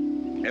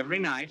coin. Every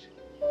night,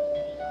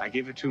 I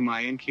give it to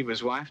my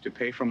innkeeper's wife to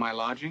pay for my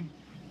lodging,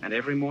 and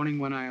every morning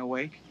when I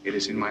awake, it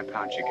is in my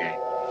pouch again.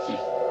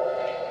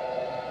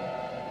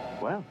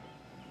 Well,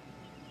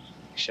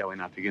 shall we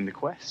not begin the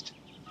quest?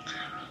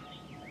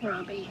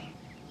 Robbie.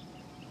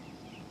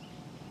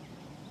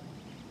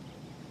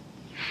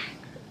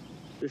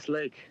 This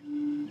lake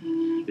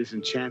is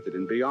enchanted,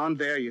 and beyond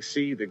there you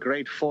see the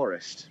great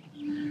forest.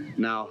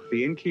 Now,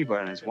 the innkeeper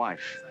and his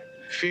wife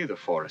fear the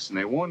forest, and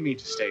they warn me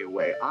to stay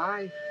away.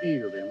 I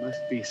feel there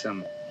must be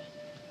some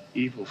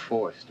evil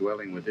force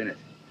dwelling within it.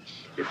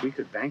 If we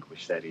could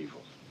vanquish that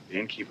evil, the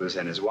innkeepers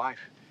and his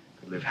wife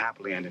could live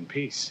happily and in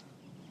peace.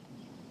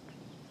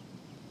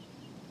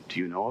 Do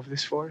you know of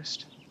this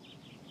forest?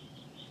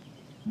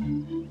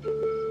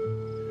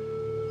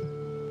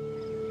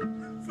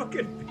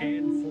 Fucking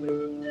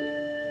pan-flip.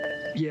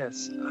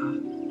 Yes.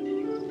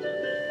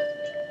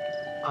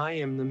 I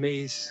am the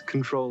maze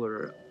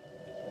controller.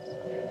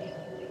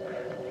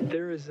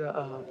 There is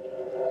a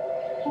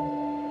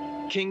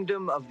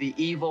Kingdom of the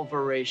evil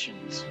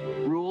Verations,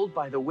 ruled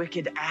by the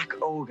wicked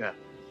Ak-Oga.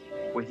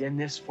 Within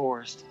this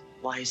forest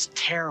lies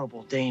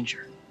terrible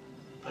danger,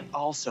 but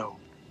also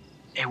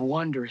a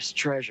wondrous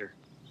treasure.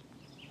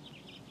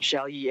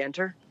 Shall ye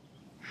enter?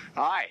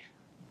 Aye.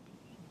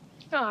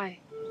 Aye.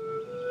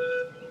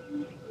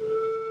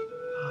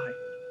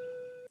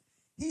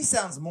 He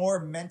sounds more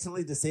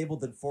mentally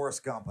disabled than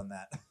Forrest Gump on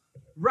that.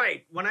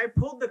 Right. When I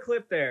pulled the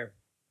clip there,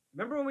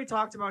 remember when we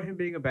talked about him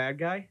being a bad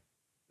guy?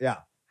 Yeah.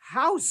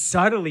 How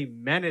subtly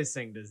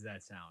menacing does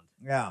that sound?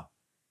 Yeah.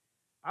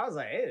 I was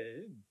like,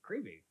 hey,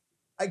 creepy.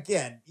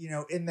 Again, you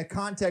know, in the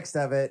context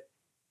of it,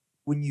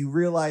 when you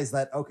realize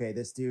that, okay,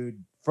 this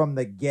dude from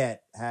the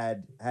get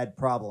had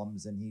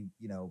problems and he,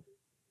 you know.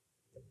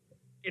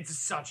 It's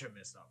such a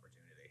missed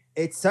opportunity.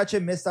 It's such a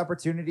missed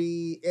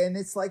opportunity, and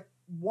it's like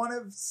one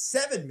of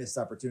 7 missed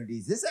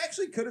opportunities. This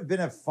actually could have been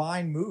a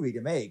fine movie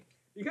to make.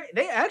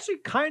 They actually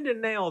kind of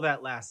nail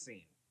that last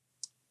scene.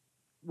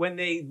 When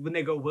they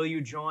go, will you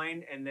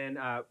join? And then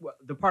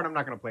the part I'm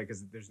not going to play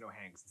because there's no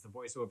Hanks. It's the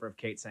voiceover of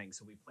Kate saying,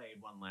 so we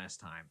played one last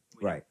time.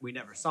 We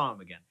never saw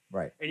him again.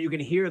 Right. And you can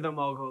hear them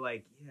all go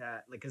like, yeah,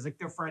 like, because like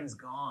their friend's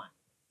gone.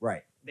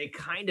 Right. They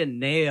kind of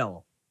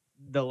nail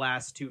the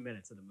last 2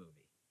 minutes of the movie.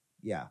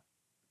 Yeah.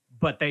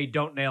 But they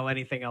don't nail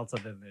anything else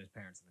other than his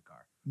parents in the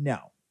car.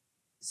 No.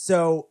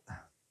 So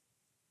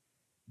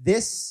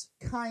this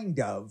kind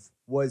of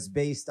was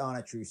based on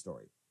a true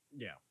story.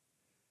 Yeah.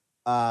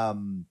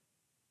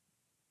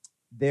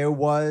 There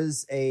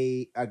was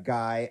a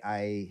guy,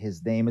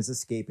 his name is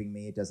escaping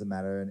me. It doesn't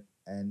matter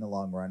in the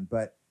long run,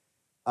 but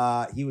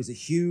he was a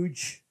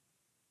huge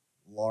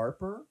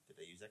LARPer. Did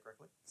I use that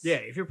correctly? Yeah,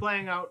 if you're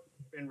playing out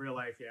in real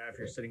life, yeah, if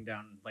you're sitting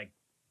down like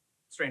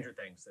Stranger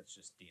Things, that's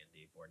just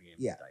D&D board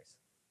games, dice.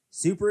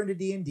 Super into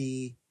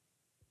D&D,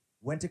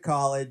 went to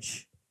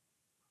college,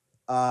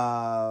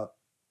 and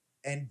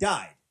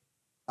died.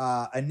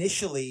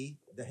 initially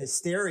the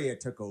hysteria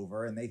took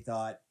over, and they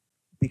thought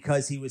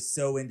because he was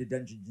so into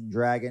Dungeons and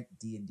Dragons,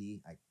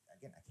 D&D. I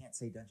can't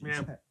say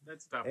Dungeons. Yeah,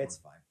 that's tough. It's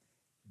fine.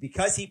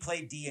 Because he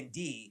played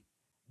D&D,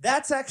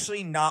 that's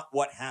actually not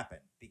what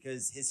happened.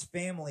 Because his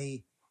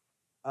family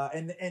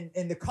and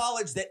the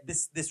college that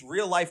this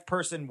real life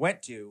person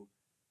went to,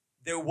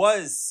 there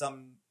was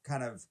some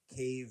kind of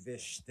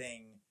cave-ish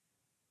thing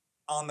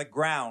on the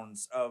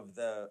grounds of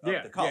the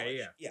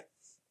college. Yeah.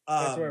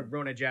 That's where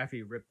Rona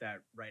Jaffe ripped that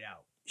right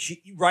out.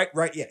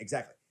 Right, yeah,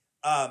 exactly.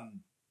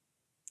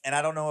 And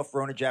I don't know if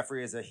Rona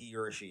Jaffe is a he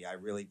or a she. I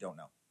really don't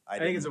know. I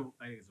think it's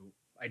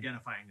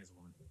identifying as a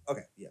woman.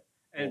 Okay, yeah.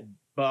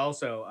 But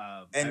also,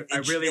 I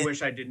really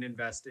wish I didn't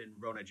invest in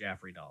Rona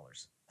Jaffe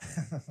dollars.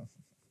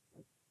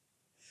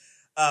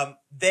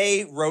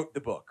 They wrote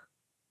the book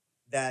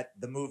that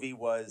the movie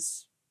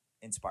was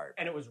inspired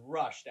by. And it was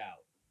rushed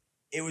out.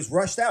 It was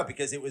rushed out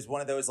because it was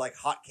one of those like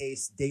hot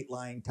case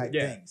Dateline type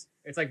things.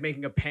 It's like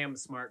making a Pam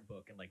Smart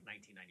book in like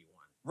 1991.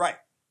 Right.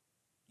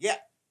 Yeah,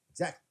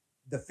 exactly.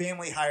 The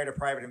family hired a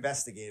private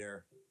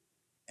investigator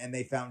and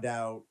they found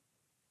out,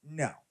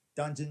 no,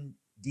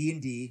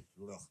 D&D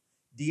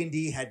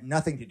had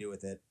nothing to do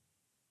with it.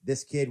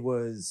 This kid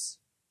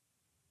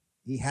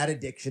he had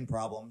addiction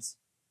problems.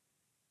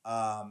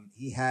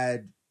 He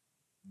had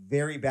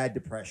very bad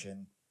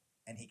depression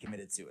and he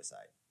committed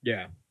suicide.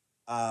 Yeah.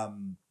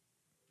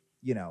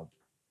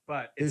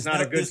 But it's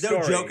not a good story.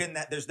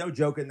 There's no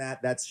joke in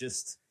that. That's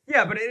just.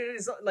 Yeah, but it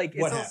is like,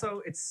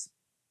 it's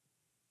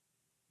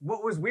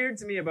what was weird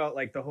to me about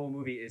like the whole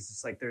movie is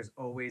just like, there's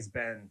always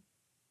been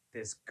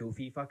this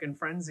goofy fucking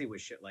frenzy with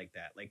shit like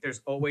that. Like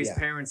there's always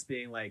parents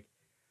being like,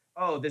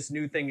 oh, this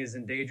new thing is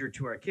in danger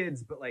to our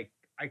kids. But like,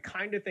 I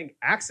kind of think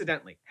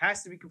accidentally,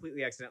 has to be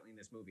completely accidentally in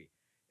this movie,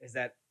 is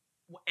that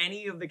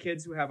any of the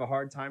kids who have a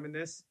hard time in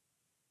this,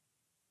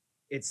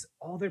 it's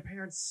all their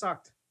parents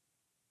sucked.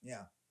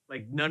 Yeah.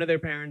 Like none of their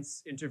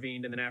parents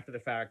intervened. And then after the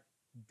fact,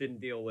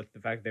 didn't deal with the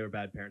fact they were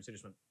bad parents. They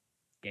just went,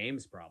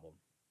 games problem.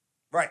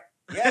 Right.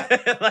 Yeah.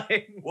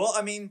 Well,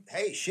 I mean,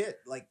 hey, shit.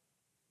 Like,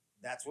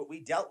 that's what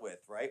we dealt with,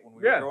 right? When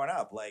we were growing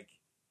up. Like,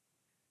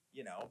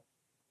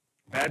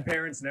 bad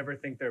parents never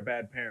think they're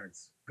bad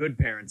parents. Good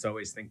parents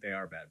always think they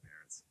are bad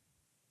parents.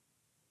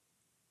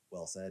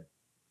 Well said.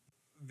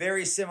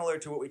 Very similar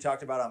to what we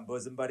talked about on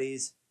Bosom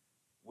Buddies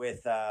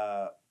with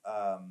the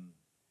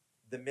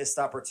missed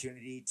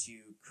opportunity to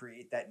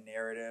create that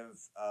narrative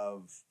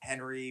of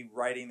Henry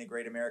writing the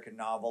great American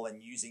novel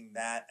and using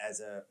that as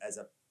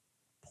a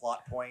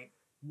plot point.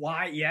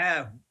 Why?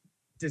 Yeah.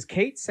 Does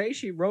Kate say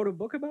she wrote a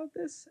book about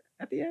this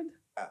at the end?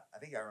 I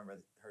think I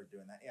remember her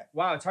doing that. Yeah.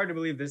 Wow, it's hard to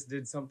believe this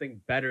did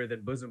something better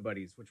than Bosom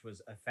Buddies, which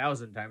was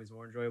 1,000 times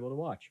more enjoyable to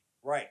watch.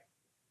 Right.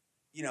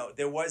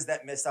 There was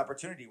that missed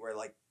opportunity where,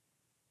 like,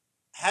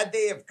 had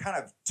they have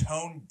kind of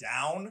toned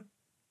down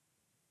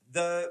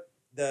the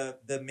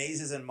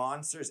mazes and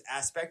monsters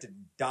aspect and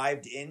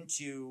dived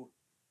into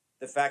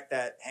the fact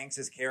that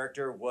Hanks's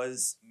character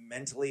was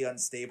mentally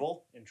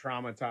unstable and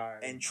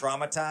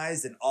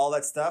traumatized and all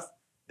that stuff,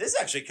 this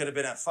actually could have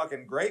been a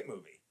fucking great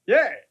movie.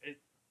 Yeah.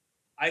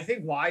 I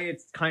think why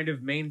it's kind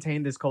of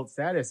maintained this cult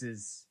status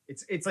is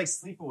it's like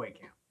Sleepaway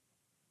Camp.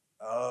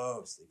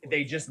 Oh, Sleepaway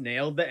They just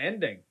nailed the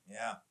ending.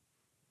 Yeah.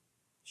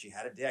 She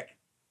had a dick.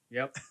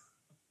 Yep.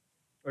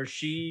 Or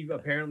she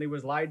apparently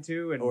was lied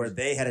to. Or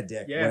they had a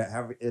dick.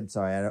 Yeah. I'm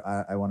sorry.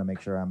 I want to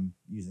make sure I'm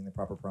using the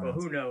proper pronouns.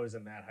 Well, who knows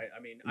in that? I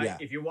mean,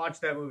 if you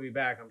watch that movie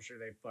back, I'm sure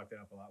they fucked it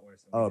up a lot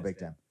worse. Than big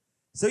time.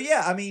 So,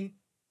 yeah, I mean,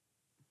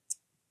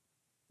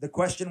 the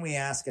question we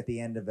ask at the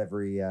end of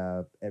every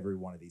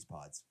one of these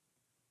pods,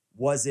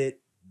 was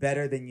it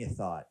better than you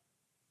thought?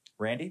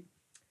 Randy?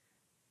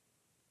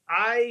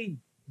 I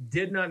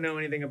did not know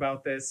anything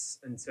about this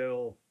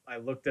until I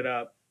looked it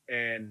up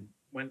and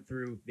went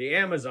through the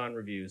Amazon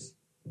reviews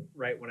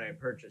right when I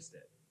purchased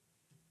it.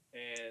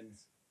 And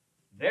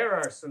there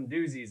are some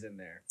doozies in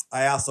there.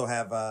 I also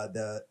have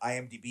the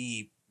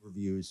IMDb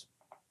reviews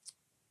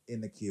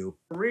in the queue.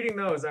 Reading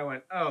those, I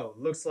went, oh,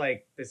 looks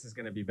like this is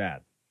going to be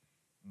bad.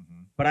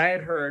 Mm-hmm. But I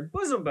had heard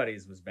Bosom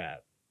Buddies was bad.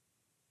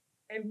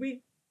 And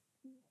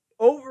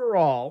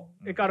overall,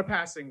 it got a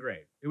passing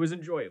grade. It was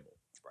enjoyable.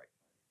 Right.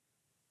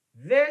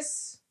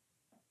 This,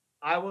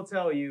 I will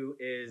tell you,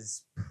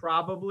 is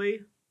probably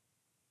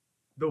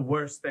the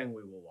worst thing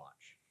we will watch.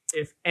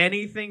 If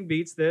anything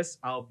beats this,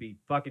 I'll be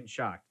fucking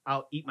shocked.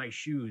 I'll eat my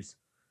shoes.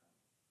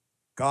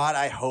 God,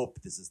 I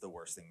hope this is the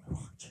worst thing we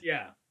watch.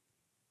 Yeah.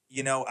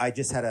 I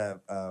just had a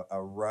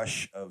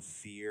rush of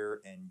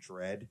fear and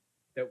dread.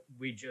 That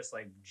we just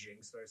like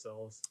jinxed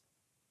ourselves.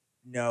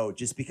 No,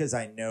 just because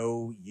I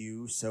know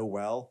you so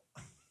well.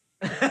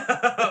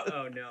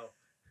 Oh no.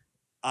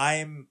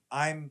 I'm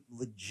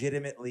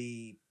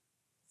legitimately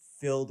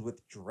filled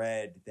with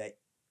dread that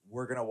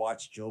we're gonna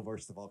watch Jill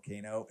vs. the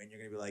Volcano and you're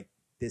gonna be like,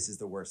 this is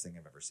the worst thing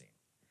I've ever seen.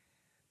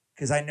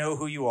 Because I know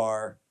who you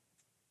are.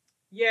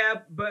 Yeah,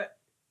 but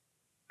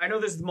I know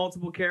there's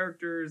multiple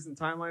characters and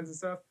timelines and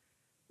stuff.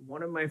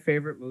 One of my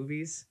favorite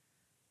movies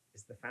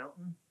is The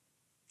Fountain.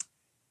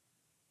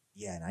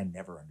 Yeah, and I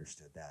never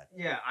understood that.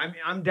 Yeah,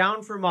 I'm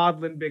down for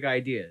modeling big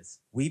ideas.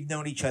 We've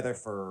known each other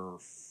for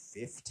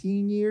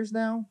 15 years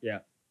now. Yeah.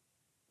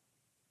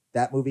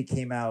 That movie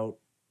came out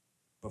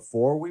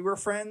before we were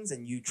friends,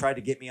 and you tried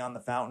to get me on the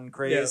fountain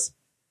craze.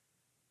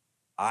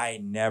 Yeah.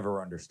 I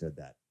never understood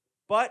that.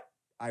 But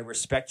I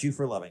respect you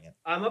for loving it.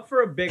 I'm up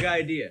for a big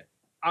idea.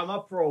 I'm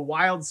up for a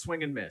wild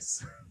swing and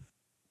miss.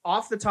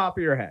 Off the top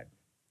of your head.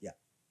 Yeah.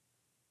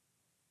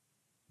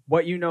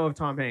 What you know of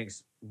Tom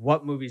Hanks,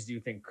 what movies do you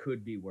think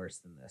could be worse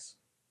than this?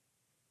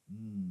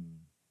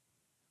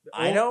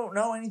 I don't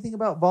know anything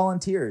about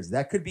Volunteers.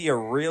 That could be a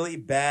really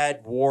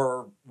bad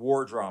war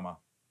drama.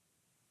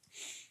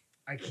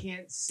 I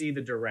can't see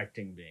the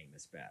directing being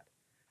this bad.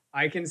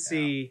 I can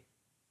see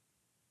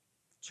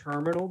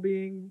Terminal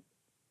being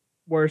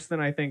worse than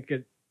I think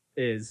it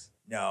is.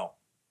 No.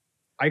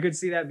 I could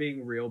see that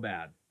being real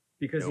bad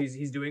because Nope.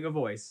 he's doing a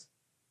voice.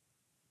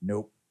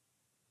 Nope.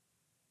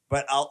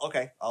 But I'll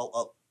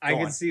I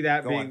could see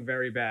that Go being on.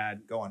 very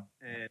bad. Go on.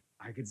 And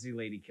I could see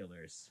Lady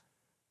Killers.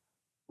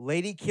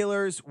 Lady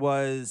Killers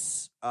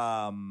was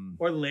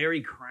or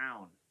Larry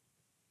Crown.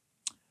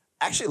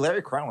 Actually,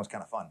 Larry Crown was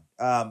kind of fun.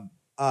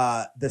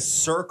 The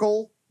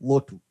Circle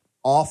looked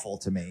awful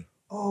to me.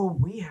 Oh,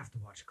 we have to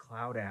watch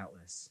Cloud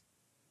Atlas.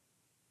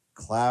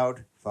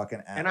 Cloud fucking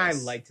Atlas. And I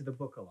liked the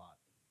book a lot.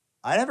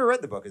 I never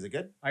read the book. Is it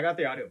good? I got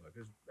the audiobook.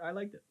 I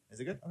liked it. Is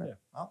it good? Okay. Yeah.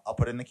 Well, I'll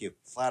put it in the queue.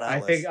 Cloud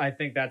Atlas. I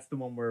think that's the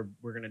one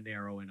we're gonna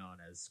narrow in on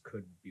as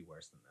could be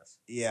worse than this.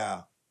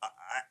 Yeah.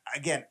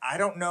 Again, I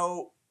don't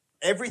know.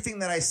 Everything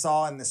that I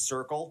saw in The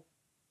Circle,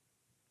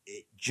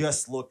 it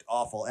just looked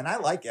awful. And I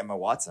like Emma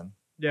Watson.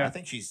 Yeah. I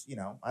think she's,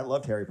 I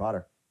loved Harry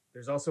Potter.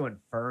 There's also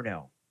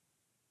Inferno.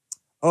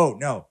 Oh,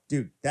 no.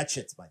 Dude, that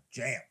shit's my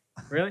jam.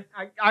 Really?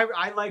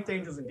 I liked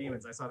Angels and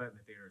Demons. I saw that in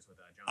the theaters with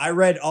John. I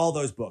read all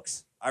those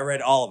books. I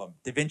read all of them.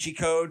 Da Vinci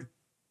Code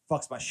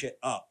fucks my shit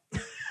up.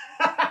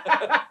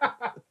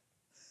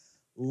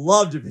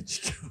 Love Da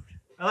Vinci Code.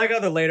 I like how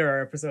the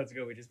later episodes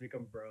go, we just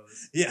become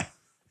bros. Yeah.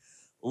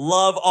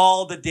 Love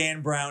all the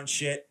Dan Brown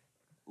shit.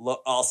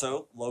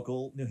 Also,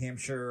 local New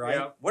Hampshireite.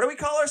 Yeah. What do we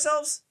call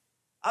ourselves?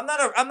 I'm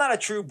not a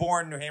true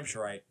born New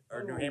Hampshireite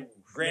or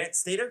Granite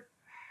Stater.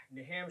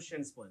 New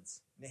Hampshire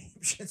Splints.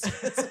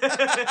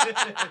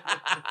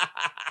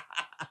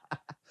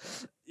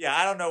 Yeah,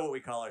 I don't know what we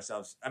call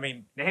ourselves. I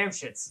mean, New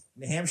Hampshires.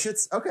 New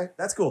Hampshires? Okay,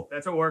 that's cool.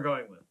 That's what we're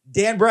going with.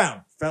 Dan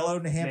Brown, fellow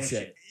New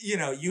Hampshire.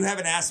 Hampshire. You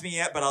haven't asked me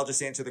yet, but I'll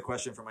just answer the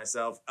question for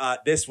myself.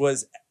 This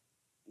was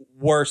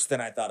worse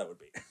than I thought it would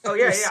be. Oh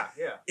yeah.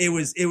 It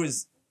was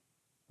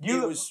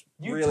You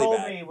really told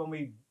bad. me when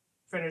we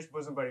finished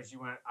Bosom Buddies, you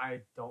went,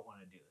 I don't want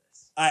to do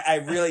this. I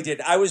really did.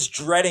 I was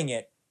dreading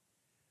it.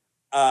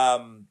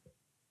 I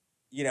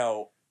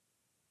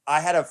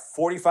had a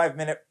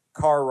 45-minute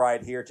car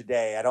ride here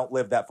today. I don't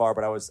live that far,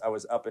 but I was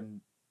up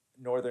in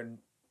northern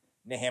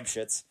New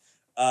Hampshire.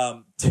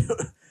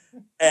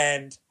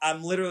 And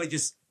I'm literally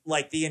just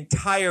like the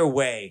entire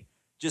way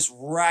just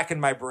racking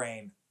my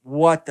brain.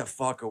 What the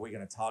fuck are we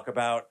going to talk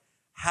about?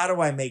 How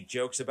do I make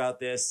jokes about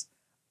this?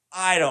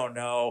 I don't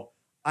know.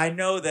 I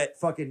know that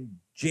fucking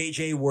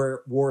JJ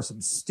wore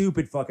some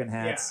stupid fucking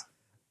hats.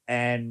 Yeah.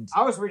 And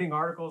I was reading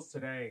articles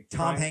today.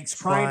 Tom Hanks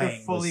trying to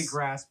crying fully was-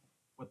 grasp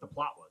what the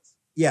plot was.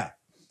 Yeah.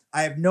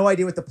 I have no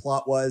idea what the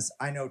plot was.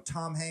 I know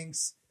Tom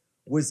Hanks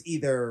was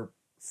either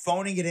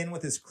phoning it in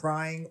with his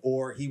crying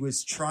or he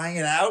was trying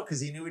it out because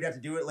he knew he'd have to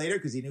do it later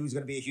because he knew he was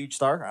going to be a huge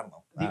star. I don't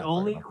know. The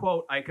only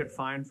quote I could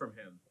find from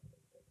him,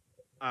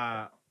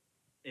 I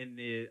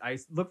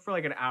looked for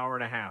like an hour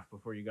and a half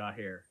before you got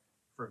here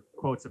for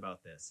quotes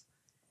about this.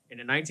 In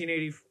a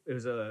it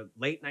was a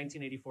late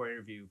 1984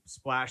 interview,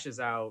 splashes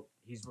out.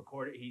 He's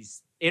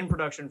in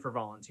production for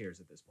Volunteers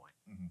at this point.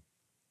 Mm-hmm.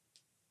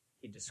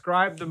 He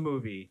described the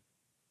movie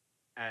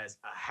as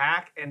a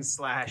hack and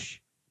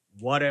slash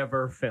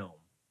whatever film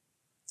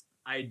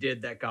I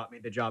did that got me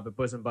the job at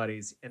Bosom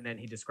Buddies. And then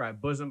he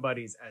described Bosom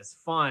Buddies as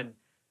fun,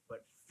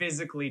 but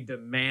physically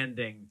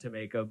demanding to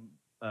make a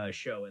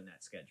show in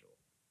that schedule.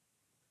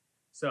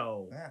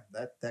 So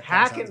that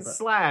hack kinda and sounds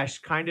slash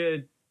kind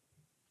of,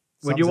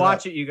 when Sums you it watch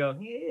up. it, you go,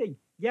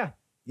 yeah.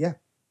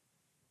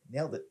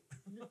 Nailed it.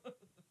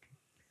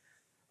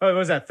 Oh, what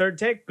was that? Third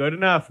take? Good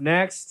enough.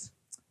 Next.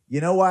 You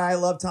know why I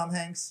love Tom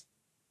Hanks?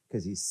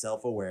 Because he's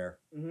self-aware.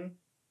 Mm-hmm.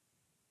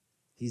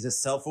 He's a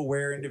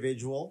self-aware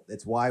individual.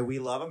 It's why we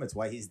love him. It's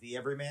why he's the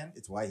everyman.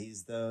 It's why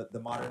he's the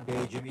modern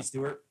day Jimmy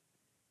Stewart.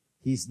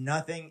 He's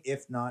nothing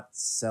if not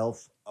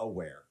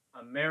self-aware.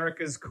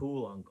 America's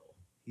cool uncle.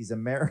 He's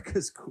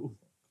America's cool.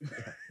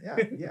 Yeah.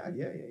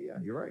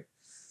 You're right.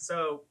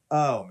 So,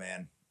 oh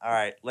man. All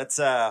right. Let's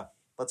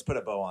put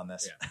a bow on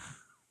this. Yeah.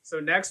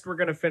 So next we're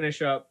gonna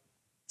finish up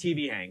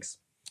TV Hanks.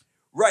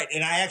 Right.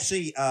 And I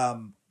actually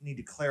need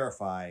to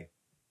clarify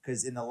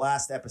because in the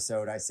last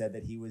episode I said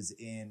that he was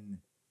in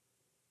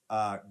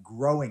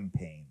Growing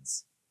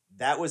Pains.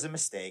 That was a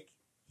mistake.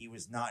 He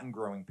was not in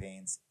Growing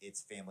Pains.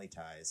 It's Family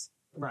Ties.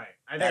 Right.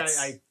 I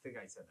think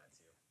I said that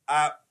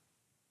too.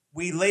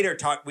 We later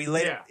talked.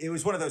 Yeah. It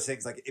was one of those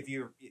things. Like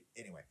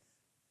anyway.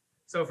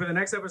 So for the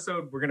next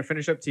episode, we're gonna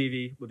finish up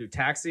TV. We'll do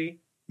Taxi.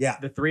 Yeah.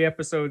 The 3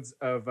 episodes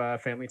of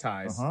Family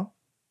Ties. Uh-huh.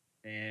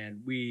 And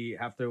we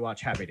have to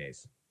watch Happy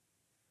Days.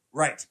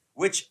 Right.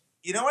 Which,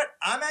 you know what?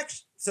 I'm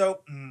actually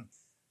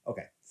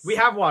okay. We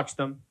have watched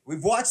them.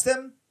 We've watched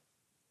them.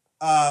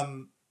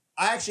 I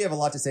actually have a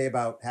lot to say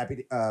about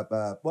Happy.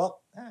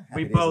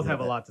 We both have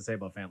a lot to say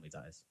about Family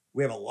Ties.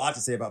 We have a lot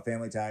to say about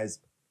Family Ties,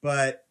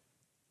 but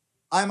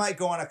I might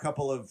go on a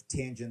couple of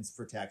tangents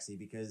for Taxi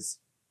because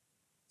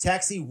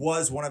Taxi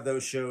was one of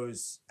those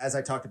shows, as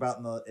I talked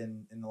about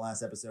in the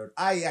last episode.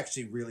 I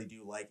actually really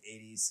do like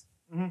 80s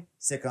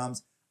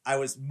sitcoms. I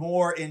was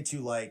more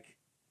into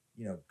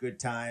Good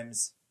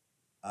Times,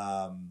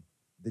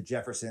 The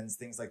Jeffersons,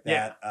 things like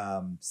that.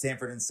 Yeah.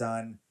 Sanford and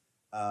Son,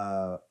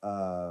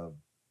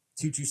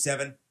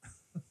 227.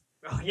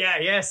 Oh yeah,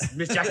 yes,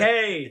 Miss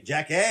Jackie.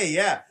 Jackie,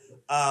 yeah.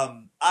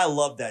 I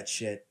love that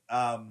shit.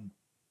 And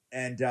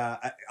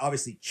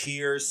obviously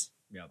Cheers,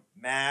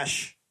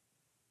 MASH,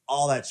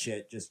 all that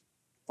shit just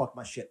fucked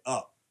my shit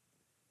up.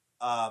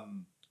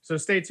 So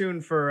stay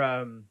tuned for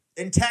and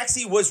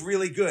Taxi was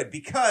really good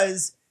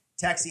because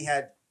Taxi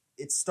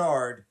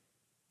starred.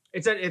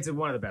 It's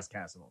one of the best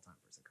casts of all time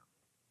for a sitcom.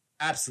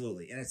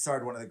 Absolutely, and it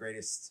starred one of the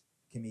greatest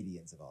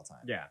comedians of all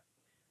time. Yeah,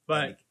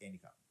 but Andy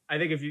Kaufman. I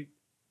think if you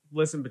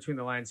listen between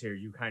the lines here,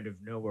 you kind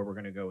of know where we're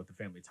going to go with the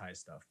Family Ties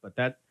stuff. But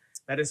that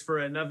is for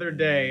another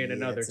day and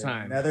another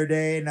time. Another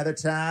day, another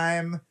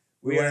time.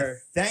 We want to are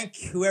thank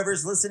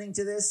whoever's listening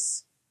to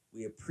this.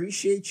 We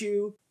appreciate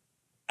you.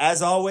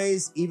 As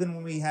always, even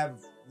when we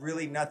have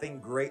really nothing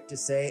great to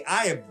say,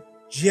 I am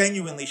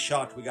genuinely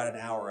shocked we got an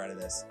hour out of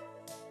this.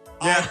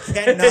 I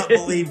cannot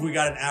believe we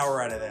got an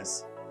hour out of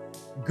this.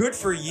 Good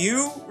for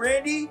you,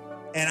 Randy.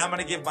 And I'm going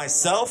to give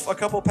myself a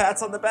couple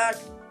pats on the back.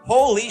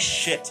 Holy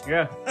shit.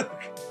 Yeah.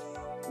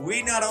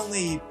 We not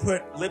only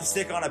put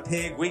lipstick on a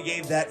pig, we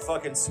gave that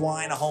fucking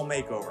swine a home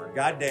makeover.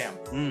 Goddamn.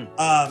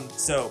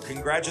 So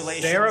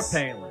congratulations. Sarah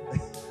Palin.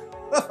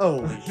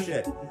 Holy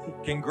shit.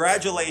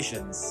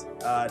 Congratulations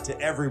to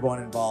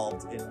everyone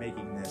involved in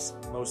making this.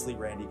 Mostly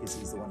Randy, because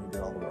he's the one who did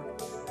all the work.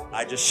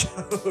 I just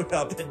showed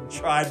up and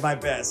tried my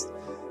best.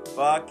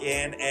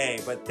 Fucking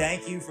A. But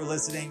thank you for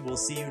listening. We'll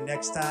see you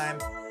next time.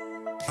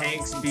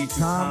 Thanks be to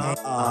God.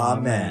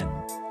 Amen.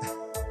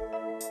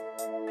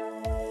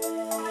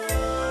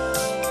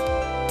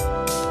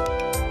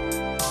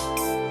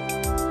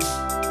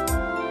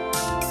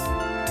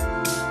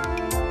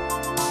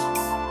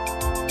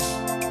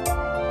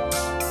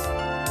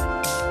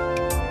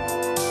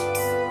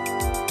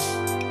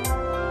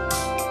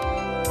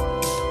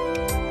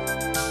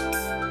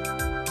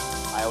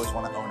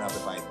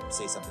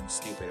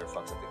 Stupid or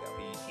fuck something up.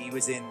 He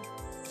was in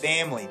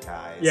Family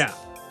Ties. Yeah.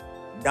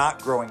 Not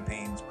Growing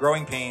Pains.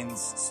 Growing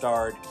Pains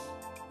starred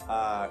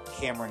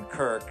Cameron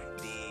Kirk,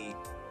 the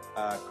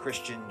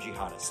Christian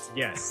jihadist.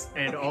 Yes,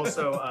 and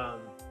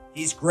also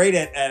he's great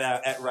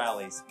at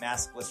rallies,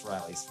 maskless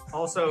rallies.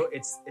 Also,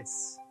 it's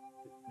this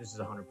is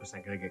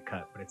 100% gonna get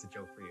cut, but it's a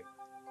joke for you.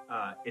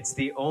 It's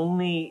the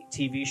only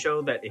TV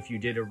show that if you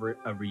did a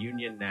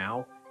reunion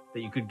now,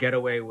 that you could get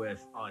away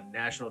with on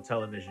national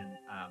television,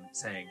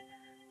 saying.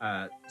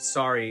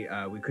 Sorry,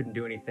 we couldn't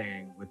do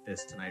anything with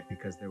this tonight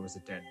because there was a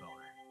dead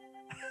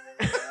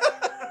boner.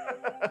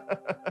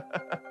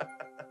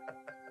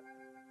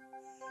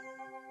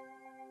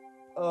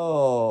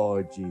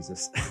 Oh,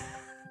 Jesus.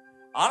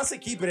 Honestly,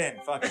 keep it in.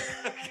 Fuck it.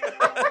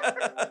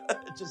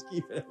 Just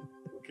keep it in.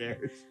 Who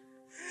cares?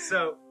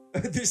 So,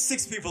 there's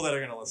 6 people that are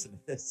going to listen to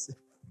this.